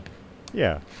Souls game.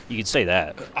 Yeah. You could say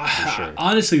that, for sure.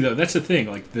 Honestly, though, that's the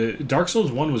thing. The Dark Souls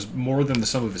 1 was more than the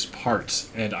sum of its parts,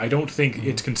 and I don't think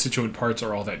its constituent parts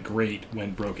are all that great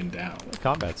when broken down. The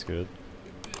combat's good.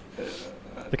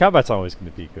 The combat's always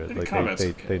going to be good.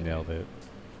 They nailed it.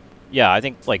 Yeah, I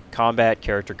think, combat,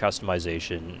 character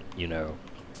customization,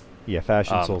 Yeah,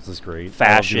 Fashion Souls is great.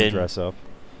 Fashion. Dress up.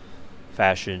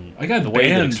 Fashion. I got the way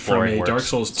banned from a works. Dark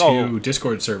Souls 2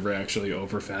 Discord server, actually,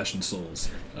 over Fashion Souls.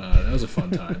 That was a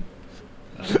fun time.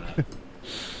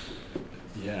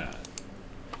 Yeah.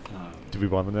 Do we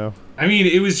want to know? I mean,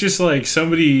 it was just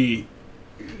somebody...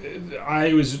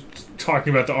 I was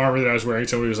talking about the armor that I was wearing.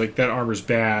 Somebody was like, that armor's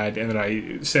bad. And then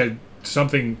I said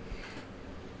something...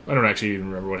 I don't actually even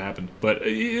remember what happened. But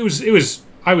it was...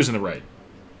 I was in the right.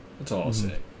 That's all I'll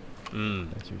say.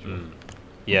 That's usual.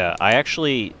 Yeah, I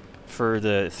actually... For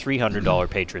the $300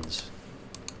 patrons...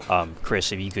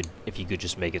 Chris, if you could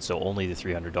just make it so only the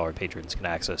 $300 patrons can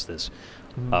access this.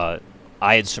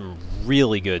 I had some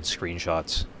really good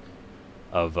screenshots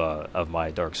of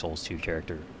my Dark Souls 2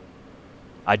 character.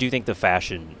 I do think the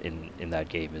fashion in that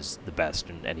game is the best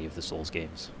in any of the Souls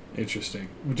games. Interesting.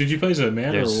 Did you play as a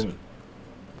man or a woman?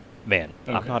 Man.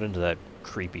 Okay. I'm not into that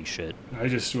creepy shit. I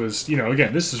just was,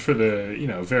 again, this is for the,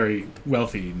 very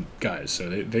wealthy guys, so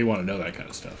they want to know that kind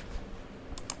of stuff.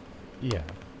 Yeah.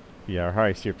 Yeah, our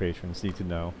highest tier patrons need to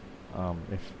know.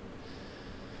 If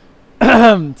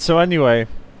so anyway,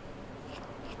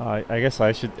 I guess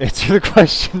I should answer the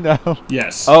question now.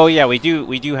 Yes. Oh yeah, we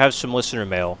do have some listener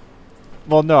mail.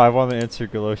 Well, no, I want to answer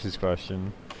Galosh's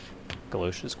question.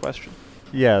 Galosh's question?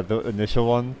 Yeah, the initial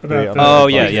one. About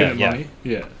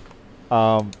yeah.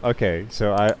 Okay,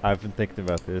 so I've been thinking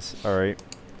about this. All right.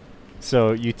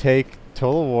 So you take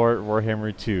Total War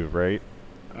Warhammer 2, right?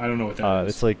 I don't know what that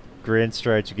is. It's like grand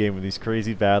strategy game with these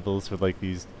crazy battles with like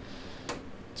these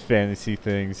fantasy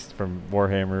things from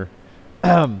Warhammer.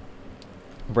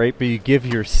 Right, but you give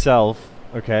yourself,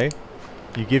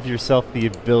 you give yourself the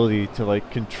ability to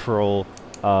like control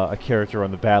a character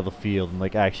on the battlefield and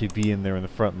like actually be in there in the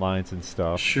front lines and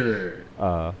stuff. Sure.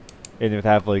 And it would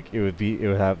have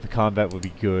the combat would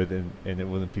be good and it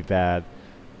wouldn't be bad.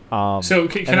 So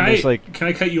can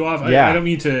I cut you off? Yeah. I don't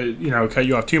mean to cut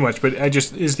you off too much, but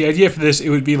is the idea for this? It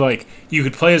would be like you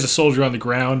could play as a soldier on the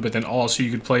ground, but then also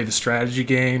you could play the strategy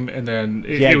game, and then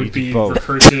it would be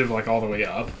recursive like all the way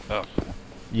up. Oh.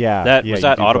 Yeah. Was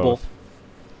that audible? Both.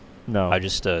 No. I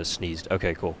just sneezed.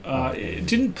 Okay, cool.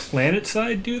 Didn't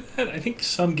PlanetSide do that? I think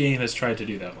some game has tried to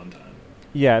do that one time.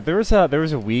 Yeah, there was a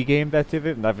Wii game that did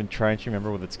it, and I've been trying to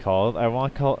remember what it's called. I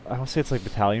want to say it's like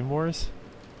Battalion Wars.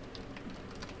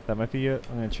 That might be it.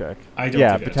 I'm gonna check.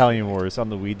 Battalion Wars on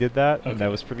the Wii did that, and that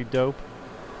was pretty dope.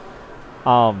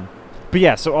 But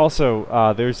yeah, so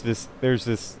also there's this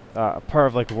part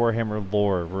of like Warhammer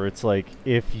lore where it's like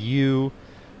if you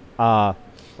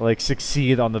like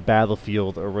succeed on the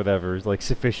battlefield or whatever, like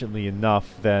sufficiently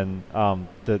enough, then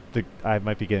I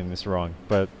might be getting this wrong,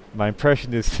 but my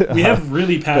impression is we have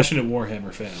really passionate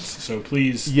Warhammer fans, so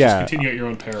please just continue at your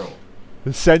own peril.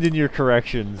 Send in your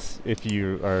corrections if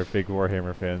you are a big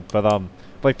Warhammer fan. But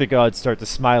like the gods start to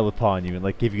smile upon you and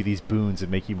like give you these boons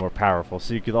and make you more powerful.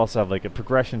 So you could also have like a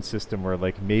progression system where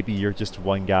like maybe you're just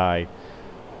one guy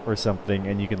or something,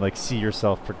 and you can like see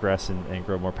yourself progress and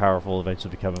grow more powerful, eventually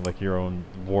becoming like your own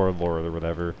warlord or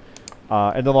whatever.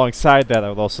 And alongside that, I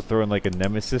would also throw in like a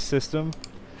nemesis system.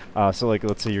 So like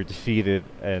let's say you're defeated,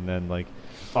 and then like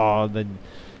then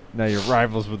now you're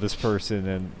rivals with this person,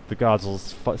 and the gods will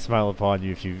smile upon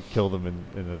you if you kill them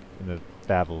in a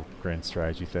battle grand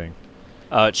strategy thing.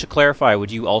 To clarify,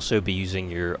 would you also be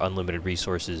using your unlimited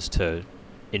resources to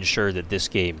ensure that this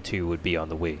game too would be on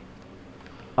the Wii?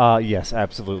 Yes,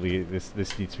 absolutely.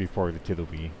 This needs to be ported to the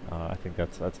Wii. I think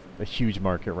that's a huge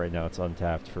market right now. It's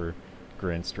untapped for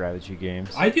grand strategy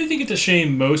games. I do think it's a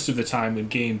shame most of the time when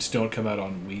games don't come out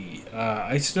on Wii.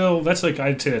 I'd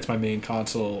say that's my main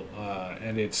console,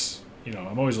 and it's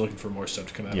I'm always looking for more stuff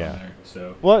to come out on there.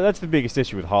 So that's the biggest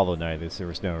issue with Hollow Knight is there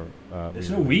was no there's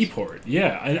no Wii port.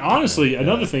 Yeah, and honestly,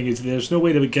 another thing is there's no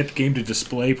way to get the game to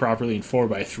display properly in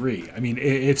 4:3. I mean,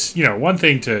 it's one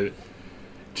thing to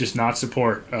just not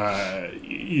support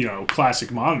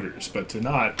classic monitors, but to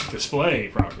not display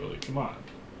properly. Come on.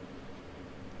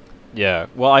 Yeah,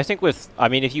 well, I think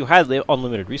if you had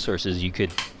unlimited resources, you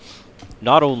could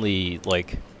not only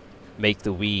like make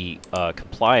the Wii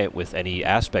compliant with any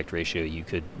aspect ratio, you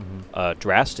could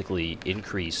drastically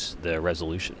increase the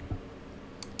resolution.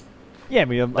 Yeah, I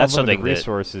mean, that's unlimited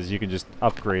resources, you can just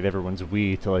upgrade everyone's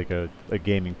Wii to like a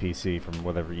gaming PC from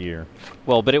whatever year.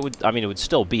 Well, but it would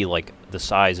still be like the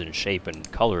size and shape and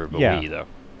color of a Wii, though.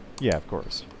 Yeah, of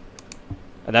course.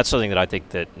 And that's something that I think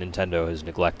that Nintendo has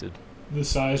neglected. The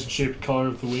size and shape and color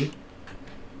of the Wii?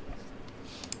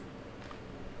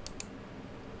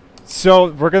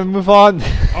 So, we're going to move on.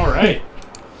 All right.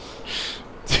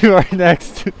 To our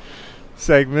next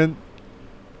segment.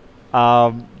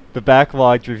 The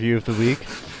backlogged review of the week.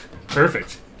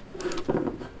 Perfect.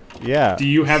 Yeah. Do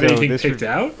you have anything picked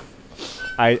out?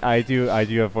 I do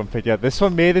have one picked out. This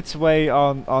one made its way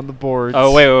on the boards.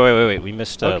 Oh, wait. We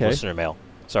missed listener mail.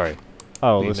 Sorry.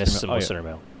 Oh, we missed some listener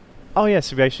mail. Oh yeah,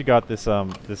 so we actually got this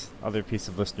this other piece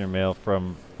of listener mail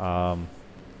from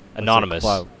Anonymous.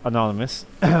 Anonymous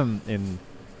in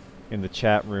the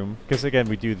chat room, because again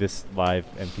we do this live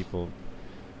and people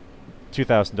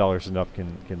 $2,000 and up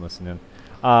can listen in.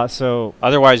 So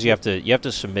otherwise you have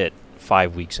to submit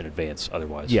 5 weeks in advance.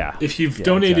 Otherwise, if you've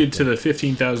donated to the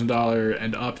 $15,000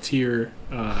 and up tier,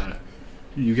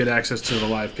 you get access to the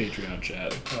live Patreon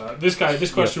chat. This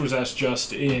question was asked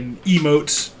just in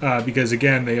emotes because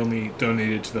again they only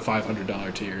donated to the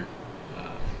 $500 tier.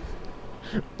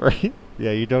 Right?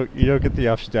 Yeah, you don't get the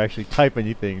option to actually type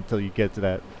anything until you get to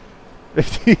that.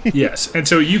 Yes, and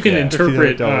so you can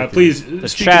interpret. Please, the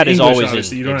chat is English,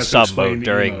 always in sub mode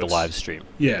during the live stream.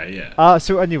 Yeah.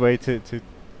 So anyway, to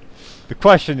the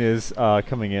question is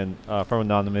coming in from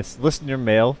anonymous listener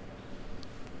mail.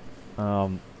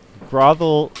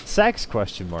 Grothel Sax ?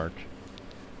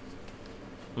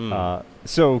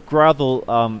 So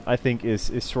Grothel, I think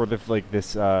is sort of like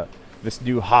this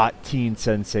new hot teen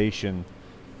sensation.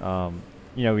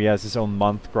 He has his own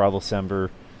month, Grothel-sember.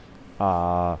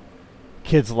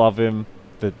 Kids love him.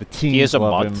 The teens he is a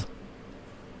love month. him.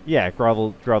 Yeah,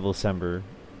 Grothel-sember.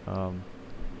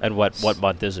 And what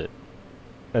month is it?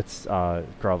 That's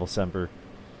Grothel-sember.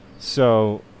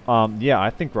 So I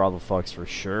think Grothel fucks for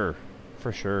sure.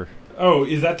 For sure. Oh,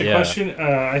 is that the question?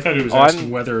 I thought it was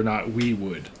asking whether or not we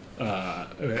would.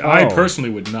 I personally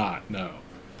would not. No.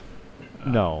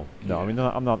 No. I mean,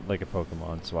 I'm not like a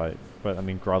Pokemon, but I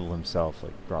mean, Grothel himself,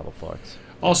 like Grothel fucks.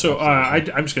 Also, I'm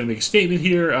just going to make a statement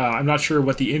here. I'm not sure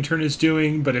what the intern is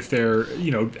doing, but if they're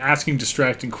asking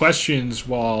distracting questions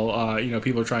while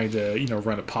people are trying to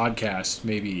run a podcast,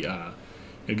 maybe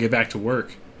get back to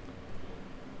work.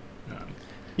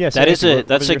 Yes, that's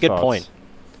a good point.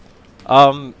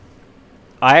 I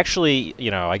actually,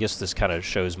 I guess this kind of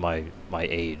shows my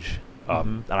age.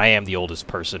 And I am the oldest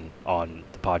person on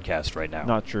the podcast right now.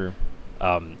 Not true.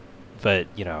 But,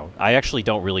 I actually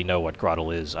don't really know what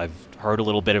Grothel is. I've heard a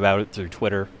little bit about it through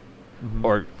Twitter,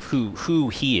 or who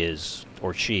he is,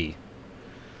 or she.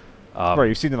 Right,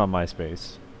 you've seen it on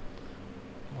MySpace.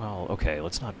 Well, okay,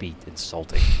 let's not be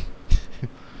insulting. I'm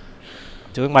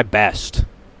doing my best.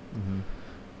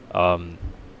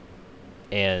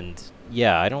 And,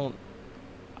 yeah,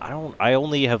 I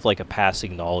only have, like, a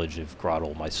passing knowledge of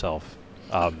Grothel myself.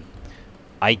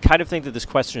 I kind of think that this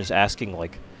question is asking,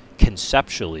 like,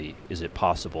 conceptually, is it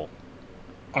possible?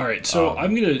 All right, so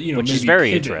I'm going to, which maybe is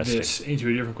very pivot interesting. This into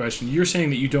a different question. You're saying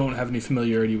that you don't have any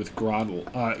familiarity with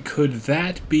Grothel. Could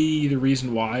that be the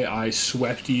reason why I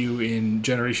swept you in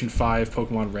Generation 5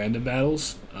 Pokemon random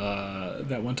battles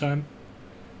that one time?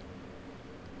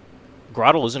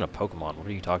 Grothel isn't a Pokemon. What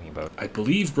are you talking about? I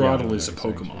believe Grothel is a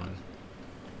Pokemon.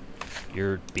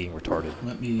 You're being retarded.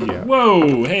 Let me...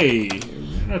 Whoa, hey.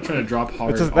 You're not trying to drop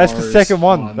hard That's the second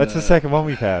one. That's the second one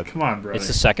we've had. Come on, brother. It's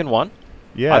the second one?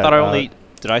 Yeah. I thought I only...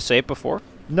 Did I say it before?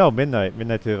 No, Midnight.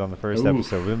 Midnight did it on the first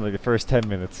episode, within like the first 10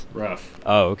 minutes. Rough.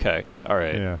 Oh, okay. All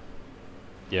right.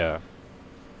 Yeah.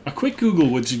 A quick Google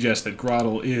would suggest that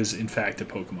Grothel is, in fact, a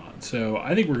Pokemon. So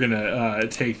I think we're going to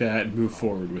take that and move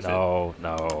forward with it. No.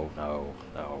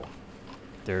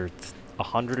 There are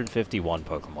 151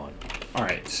 Pokemon. All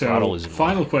right, so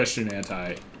final question,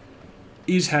 Anti.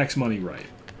 Is Hack's money right?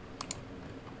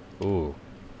 Ooh.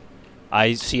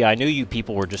 I knew you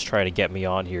people were just trying to get me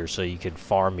on here so you could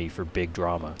farm me for big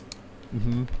drama.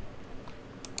 Do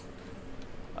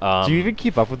you even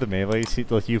keep up with the Melee?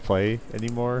 Do you play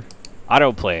anymore? I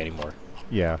don't play anymore.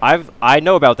 Yeah. I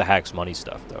know about the Hack's money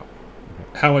stuff though.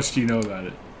 How much do you know about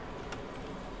it?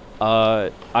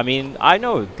 I mean, I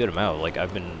know a good amount. Like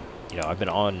I've been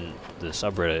on the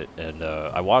subreddit and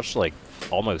I watched like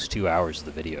almost 2 hours of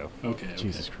the video. Okay.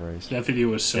 Jesus Christ. That video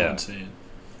was so insane.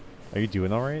 Are you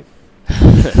doing all right?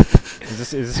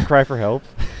 Is this a cry for help?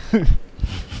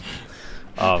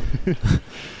 I've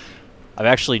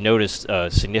actually noticed a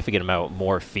significant amount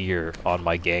more fear on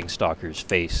my gang stalker's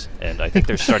face, and I think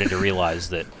they're starting to realize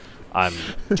that I'm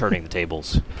turning the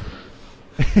tables.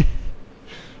 You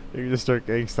can just start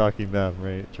gang stalking them,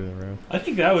 right? Turn around. I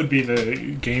think that would be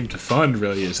the game to fund,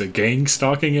 really, is a gang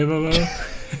stalking MMO.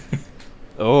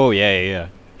 Oh yeah.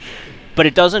 But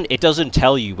it doesn't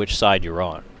tell you which side you're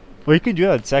on. Well, you can do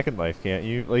that in Second Life, can't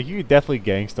you? Like, you could definitely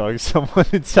gang stalk someone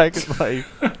in Second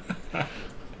Life.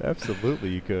 Absolutely,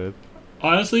 you could.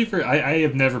 Honestly, I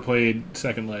have never played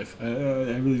Second Life. I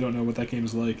really don't know what that game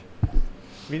is like.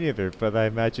 Me neither, but I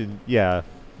imagine,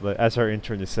 as our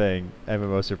intern is saying,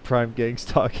 MMOs are prime gang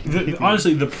stalking.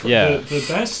 Honestly, the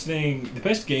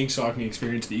best gang stalking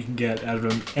experience that you can get out of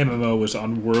an MMO was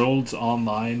on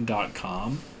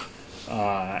worldsonline.com.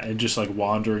 And just like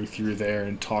wandering through there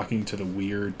and talking to the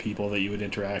weird people that you would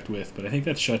interact with, but I think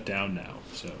that's shut down now.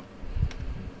 So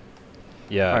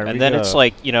yeah, right, and then it's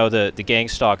like the gang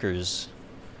stalkers.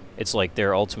 It's like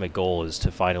their ultimate goal is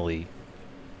to finally,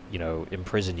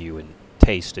 imprison you and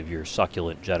taste of your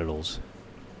succulent genitals.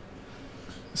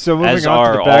 So moving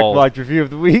on to the backlog review of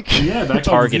the week. Yeah,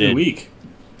 backlog review of the week.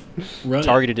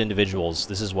 Targeted individuals.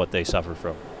 This is what they suffer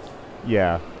from.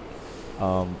 Yeah.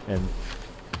 And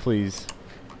please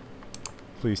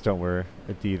don't wear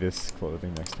Adidas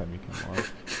clothing next time you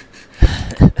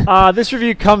come on. This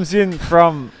review comes in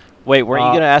from... Wait, weren't you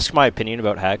going to ask my opinion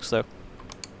about hacks, though?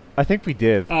 I think we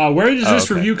did. Where does this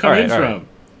review come in from? Right.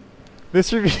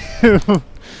 This review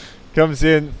comes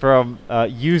in from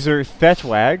user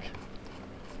Thetwag.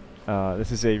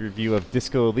 This is a review of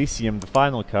Disco Elysium, the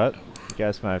final cut. You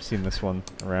guys might have seen this one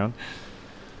around.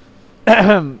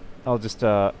 I'll just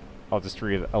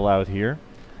read it aloud here.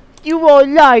 You all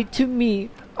lied to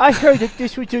me. I heard that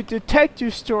this was a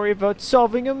detective story about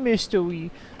solving a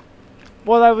mystery.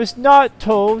 What I was not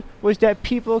told was that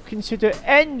people consider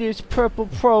endless purple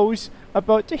prose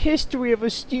about the history of a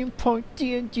steampunk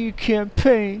D&D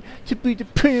campaign to be the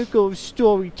pinnacle of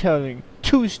storytelling.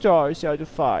 2 stars out of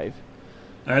 5.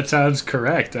 That sounds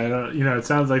correct. I don't, it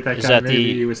sounds like that guy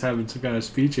maybe he was having some kind of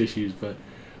speech issues, but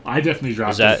I definitely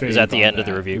dropped a fade. Is that the end of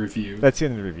the review? That's the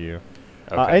end of the review.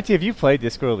 Okay. Auntie, have you played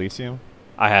Disco Elysium?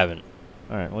 I haven't.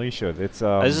 All right, well, you should. It's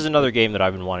this is another game that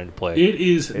I've been wanting to play. It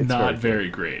is not very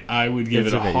great. I would give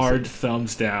it a hard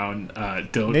thumbs down.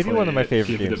 Don't maybe play one of my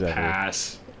favorite give games it a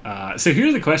pass. So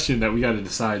here's the question that we got to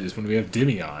decide: is when we have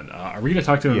Dimmy on, are we going to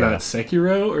talk to him about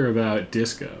Sekiro or about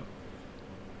Disco?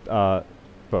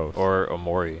 Both. Or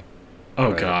Omori.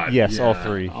 Oh God! Yes, all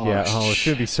 3. Oh, yeah. Oh, it's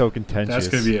gonna be so contentious. That's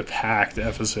gonna be a packed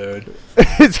episode.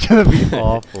 It's gonna be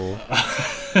awful.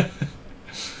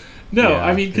 No,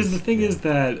 I mean, because the thing is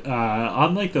that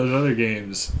unlike those other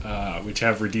games, which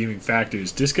have redeeming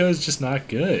factors, Disco is just not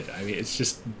good. I mean, it's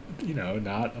just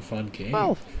not a fun game.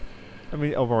 Well, I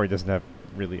mean, Omori doesn't have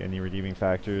really any redeeming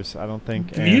factors, I don't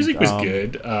think. The music was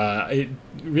good. It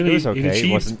was okay.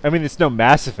 It wasn't. I mean, it's no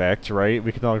Mass Effect, right?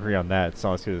 We can all agree on that. It's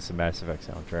not as good as the Mass Effect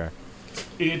soundtrack.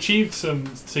 It achieved some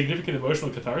significant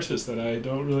emotional catharsis that I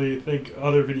don't really think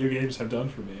other video games have done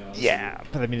for me, honestly. Yeah,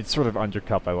 but I mean, it's sort of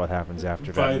undercut by what happens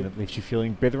after that, and it leaves you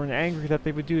feeling bitter and angry that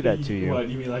they would do that to you. What,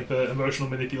 you mean like the emotional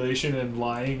manipulation and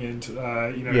lying and, just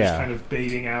kind of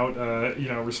baiting out,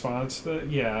 response?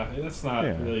 That's not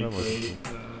really great.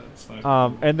 It's not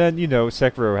cool. And then,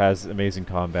 Sekiro has amazing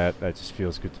combat that just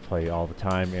feels good to play all the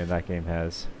time, and that game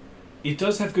has... It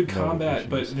does have good combat,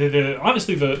 but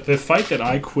honestly, the fight that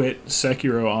I quit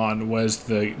Sekiro on was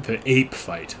the ape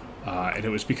fight, and it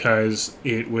was because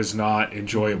it was not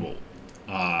enjoyable.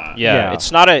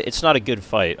 It's not a good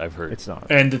fight. I've heard it's not.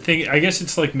 And the thing, I guess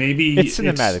it's like maybe it's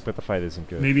cinematic, but the fight isn't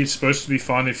good. Maybe it's supposed to be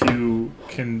fun if you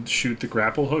can shoot the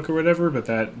grapple hook or whatever, but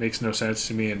that makes no sense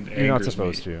to me and angers me. You're not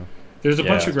supposed to. There's a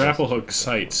bunch of grapple hook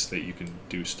sites that you can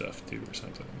do stuff to or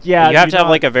something. Yeah, you have to have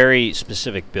like a very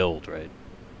specific build, right?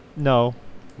 No.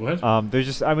 What? There's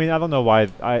just... I mean, I don't know why...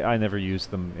 I never use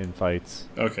them in fights.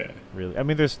 Okay. Really. I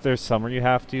mean, there's some where you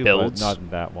have to, builds? But not in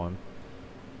that one.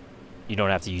 You don't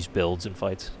have to use builds in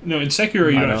fights? No, in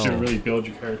Sekiro you don't have to really build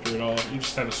your character at all. You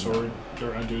just have a sword, go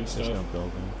around doing stuff. There's no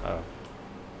building.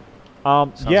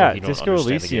 Sounds yeah, like you don't Disco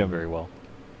understand Elysium... the game very well.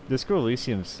 Disco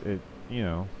Elysium's...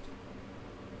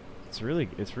 It's really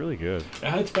good.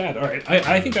 It's bad. All right,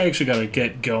 I think I actually got to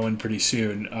get going pretty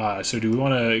soon. So do we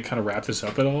want to kind of wrap this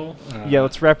up at all? Yeah,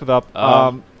 let's wrap it up.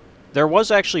 There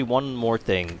was actually one more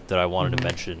thing that I wanted to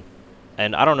mention,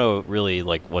 and I don't know really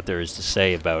like what there is to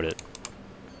say about it.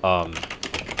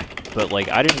 But like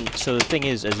I didn't. So the thing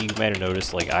is, as you might have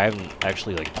noticed, like I haven't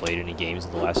actually like played any games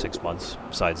in the last 6 months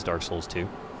besides Dark Souls 2.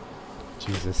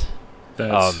 Jesus.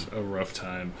 That's a rough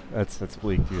time. That's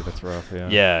bleak, dude. That's rough.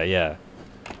 Yeah. Yeah.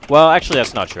 Well, actually,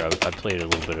 that's not true. I played a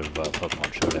little bit of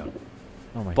Pokemon Showdown.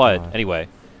 Oh my god. But anyway,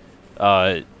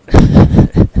 it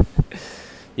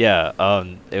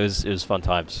was fun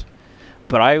times.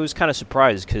 But I was kind of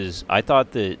surprised because I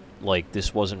thought that like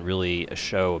this wasn't really a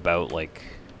show about like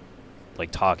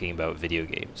talking about video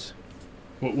games.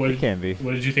 What it can be.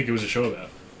 What did you think it was a show about?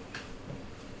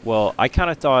 Well, I kind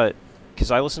of thought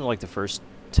because I listened to like the first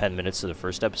 10 minutes of the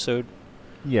first episode.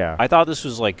 Yeah. I thought this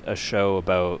was like a show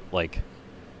about like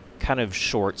kind of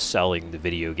short selling the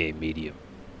video game medium.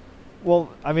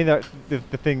 Well, I mean, the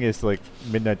thing is, like,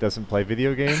 Midnight doesn't play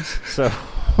video games, so...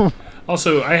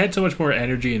 Also, I had so much more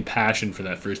energy and passion for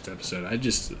that first episode. I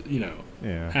just,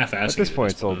 half-assing At this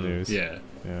point, it's old news. Yeah.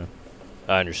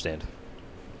 I understand.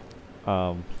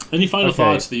 Any final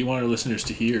thoughts that you want our listeners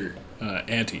to hear,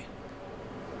 Auntie?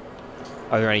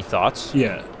 Are there any thoughts?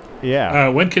 Yeah. Yeah.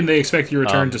 When can they expect your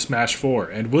return to Smash 4?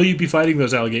 And will you be fighting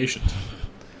those allegations?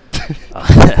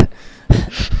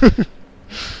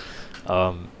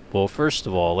 Well, first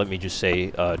of all, let me just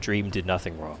say, Dream did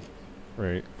nothing wrong.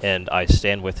 Right. And I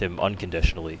stand with him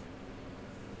unconditionally.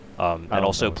 And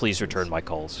also, please return my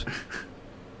calls.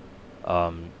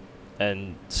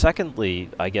 And secondly,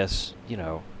 I guess,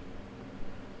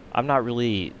 I'm not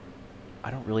really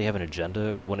I don't really have an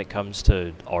agenda when it comes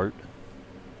to art.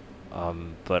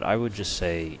 But I would just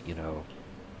say,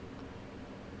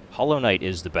 Hollow Knight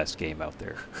is the best game out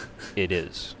there. It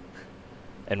is.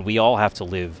 And we all have to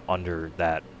live under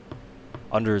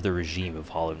the regime of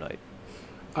Hollow Knight.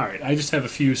 All right, I just have a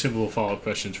few simple follow-up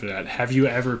questions for that. Have you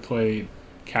ever played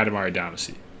Katamari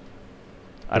Damacy?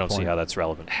 I don't see how that's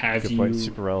relevant. Have Good you point.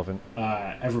 Super relevant.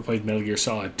 Ever played Metal Gear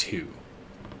Solid 2?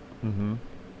 Mm-hmm.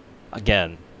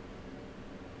 Again.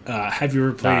 Have you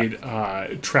ever played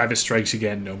Travis Strikes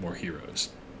Again, No More Heroes?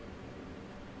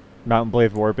 Mountain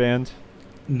Blade Warband?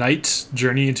 Knight's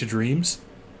Journey into Dreams?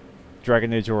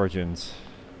 Dragon Age Origins.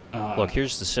 Look,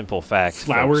 here's the simple fact.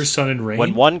 Flowers, folks. Sun, and Rain?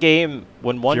 When one game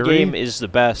Fury? is the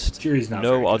best, Fury's not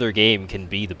no very other good. game can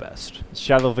be the best.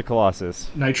 Shadow of the Colossus.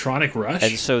 Nitronic Rush?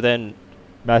 And so then,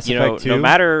 Mass Effect 2? no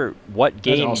matter what That's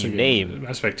game also you good. name,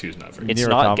 Mass Effect 2 is not very good. it's Nier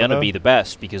not Automata? going to be the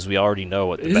best because we already know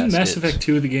what the Isn't best Mass is. Effect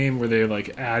 2 the game where they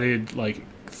added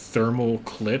thermal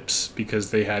clips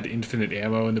because they had infinite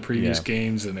ammo in the previous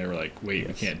games, and they were like, wait,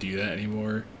 we can't do that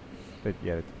anymore? But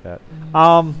yeah, it did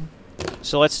that.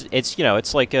 So it's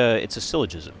a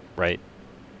syllogism, right?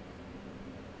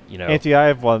 Auntie, I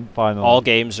have one final. All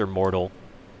games are mortal.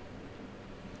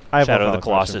 I have Shadow one of the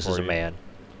final question Colossus for is a you. man.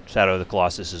 Shadow of the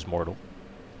Colossus is mortal.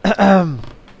 I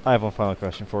have one final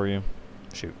question for you.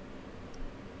 Shoot.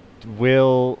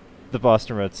 Will the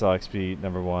Boston Red Sox be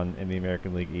number one in the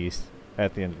American League East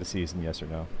at the end of the season, yes or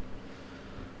no?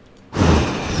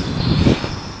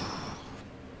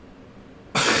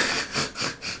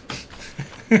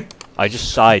 I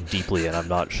just sighed deeply, and I'm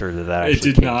not sure that It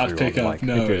actually did came not through pick on the up. mic.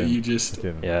 No, didn't. you just... It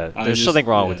didn't. Yeah, I there's just- something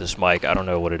wrong yeah. with this mic. I don't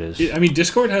know what it is. I mean,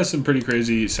 Discord has some pretty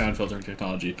crazy sound filtering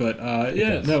technology, but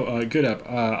does. good app.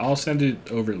 I'll send it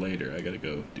over later. I gotta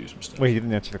go do some stuff. Wait, you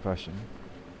didn't answer the question.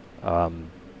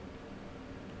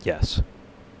 Yes.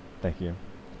 Thank you.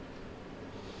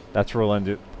 That's where we'll end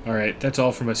it. All right, that's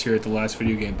all from us here at the Last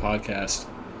Video Game Podcast.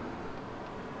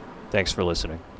 Thanks for listening.